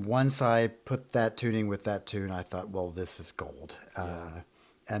 And once I put that tuning with that tune, I thought, well, this is gold.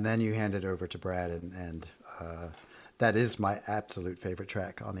 And then you hand it over to Brad, and that is my absolute favorite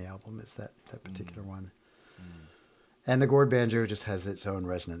track on the album, is that particular one. And the gourd banjo just has its own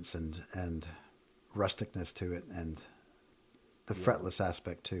resonance and rusticness to it, and the fretless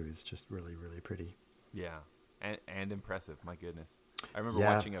aspect too is just really, really pretty. Yeah. And impressive. My goodness. I remember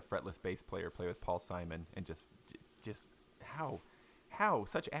Yeah. watching a fretless bass player play with Paul Simon, and just how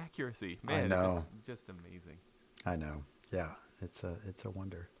such accuracy. Man, know. It's just amazing. I know. Yeah, it's a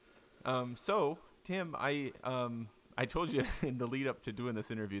wonder. So Tim, I told you in the lead up to doing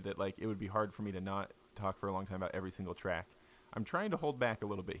this interview that like it would be hard for me to not talk for a long time about every single track. I'm trying to hold back a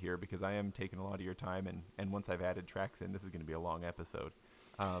little bit here because I am taking a lot of your time, and once I've added tracks in, this is going to be a long episode.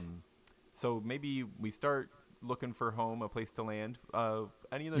 So maybe we start looking for home, a place to land.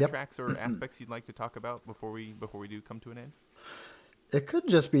 Any other tracks or aspects you'd like to talk about before we do come to an end? It could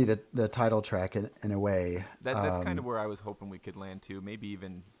just be the title track in a way. That's kind of where I was hoping we could land to. Maybe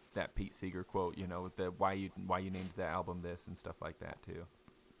even that Pete Seeger quote, the why you named the album this and stuff like that too.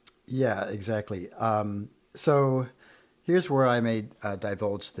 Yeah, exactly. So here's where I may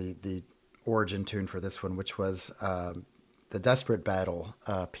divulge the origin tune for this one, which was the Desperate Battle,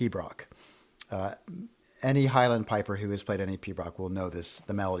 Pibroch. Any Highland piper who has played any Pibroch will know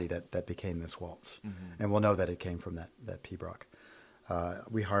the melody that became this waltz, and will know that it came from that Pibroch.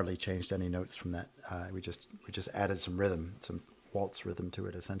 We hardly changed any notes from that. We just added some rhythm, some waltz rhythm to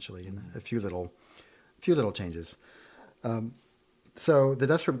it, essentially, and a few little changes. So the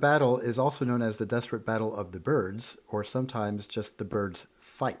Desperate Battle is also known as the Desperate Battle of the Birds, or sometimes just the Birds'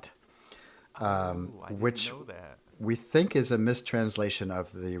 Fight, I which didn't know that. we think is a mistranslation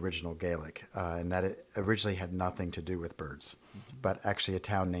of the original Gaelic, and that it originally had nothing to do with birds, but actually a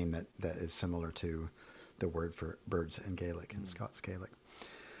town name that is similar to the word for birds in Gaelic, in Scots Gaelic.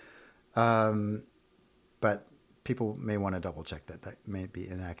 But people may want to double check that. That may be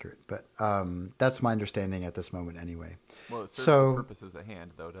inaccurate, but that's my understanding at this moment anyway. Well, it serves So- the purposes at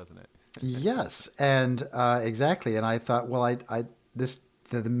hand, though, doesn't it? Yes, and exactly. And I thought, well,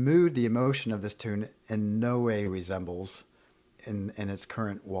 the mood, the emotion of this tune in no way resembles, in its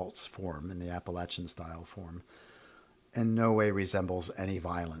current waltz form, in the Appalachian style form, in no way resembles any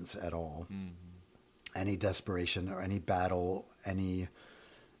violence at all, any desperation or any battle, any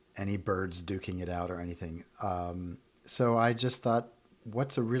birds duking it out or anything. So I just thought,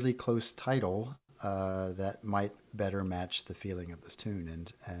 what's a really close title that might better match the feeling of this tune?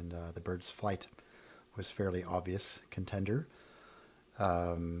 And The Bird's Flight was fairly obvious contender.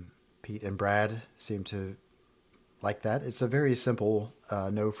 Pete and Brad seem to like that. It's a very simple,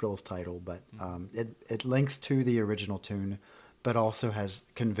 no frills title, but it links to the original tune, but also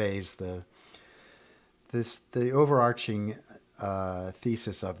conveys the overarching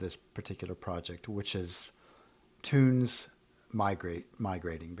thesis of this particular project, which is tunes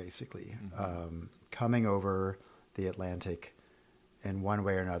migrating basically, coming over the Atlantic in one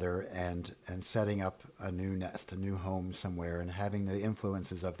way or another, and setting up a new nest, a new home somewhere, and having the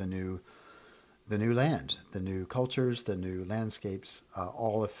influences of the new land, the new cultures, the new landscapes,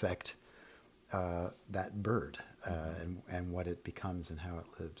 all affect that bird and what it becomes and how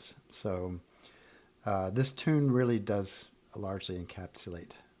it lives. So this tune really does largely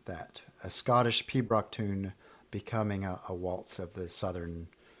encapsulate that. A Scottish Pibroch tune becoming a waltz of the southern,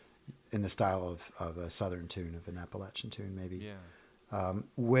 in the style of a southern tune, of an Appalachian tune maybe. Yeah.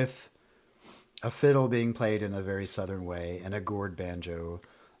 With a fiddle being played in a very southern way and a gourd banjo,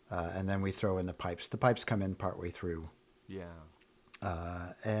 and then we throw in the pipes. The pipes come in partway through. Yeah.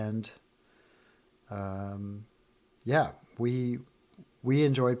 We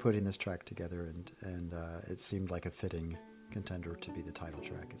enjoyed putting this track together, and it seemed like a fitting contender to be the title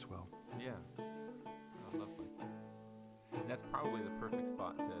track as well. Yeah. Oh, lovely. And that's probably the perfect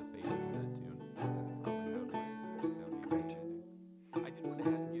spot to fade into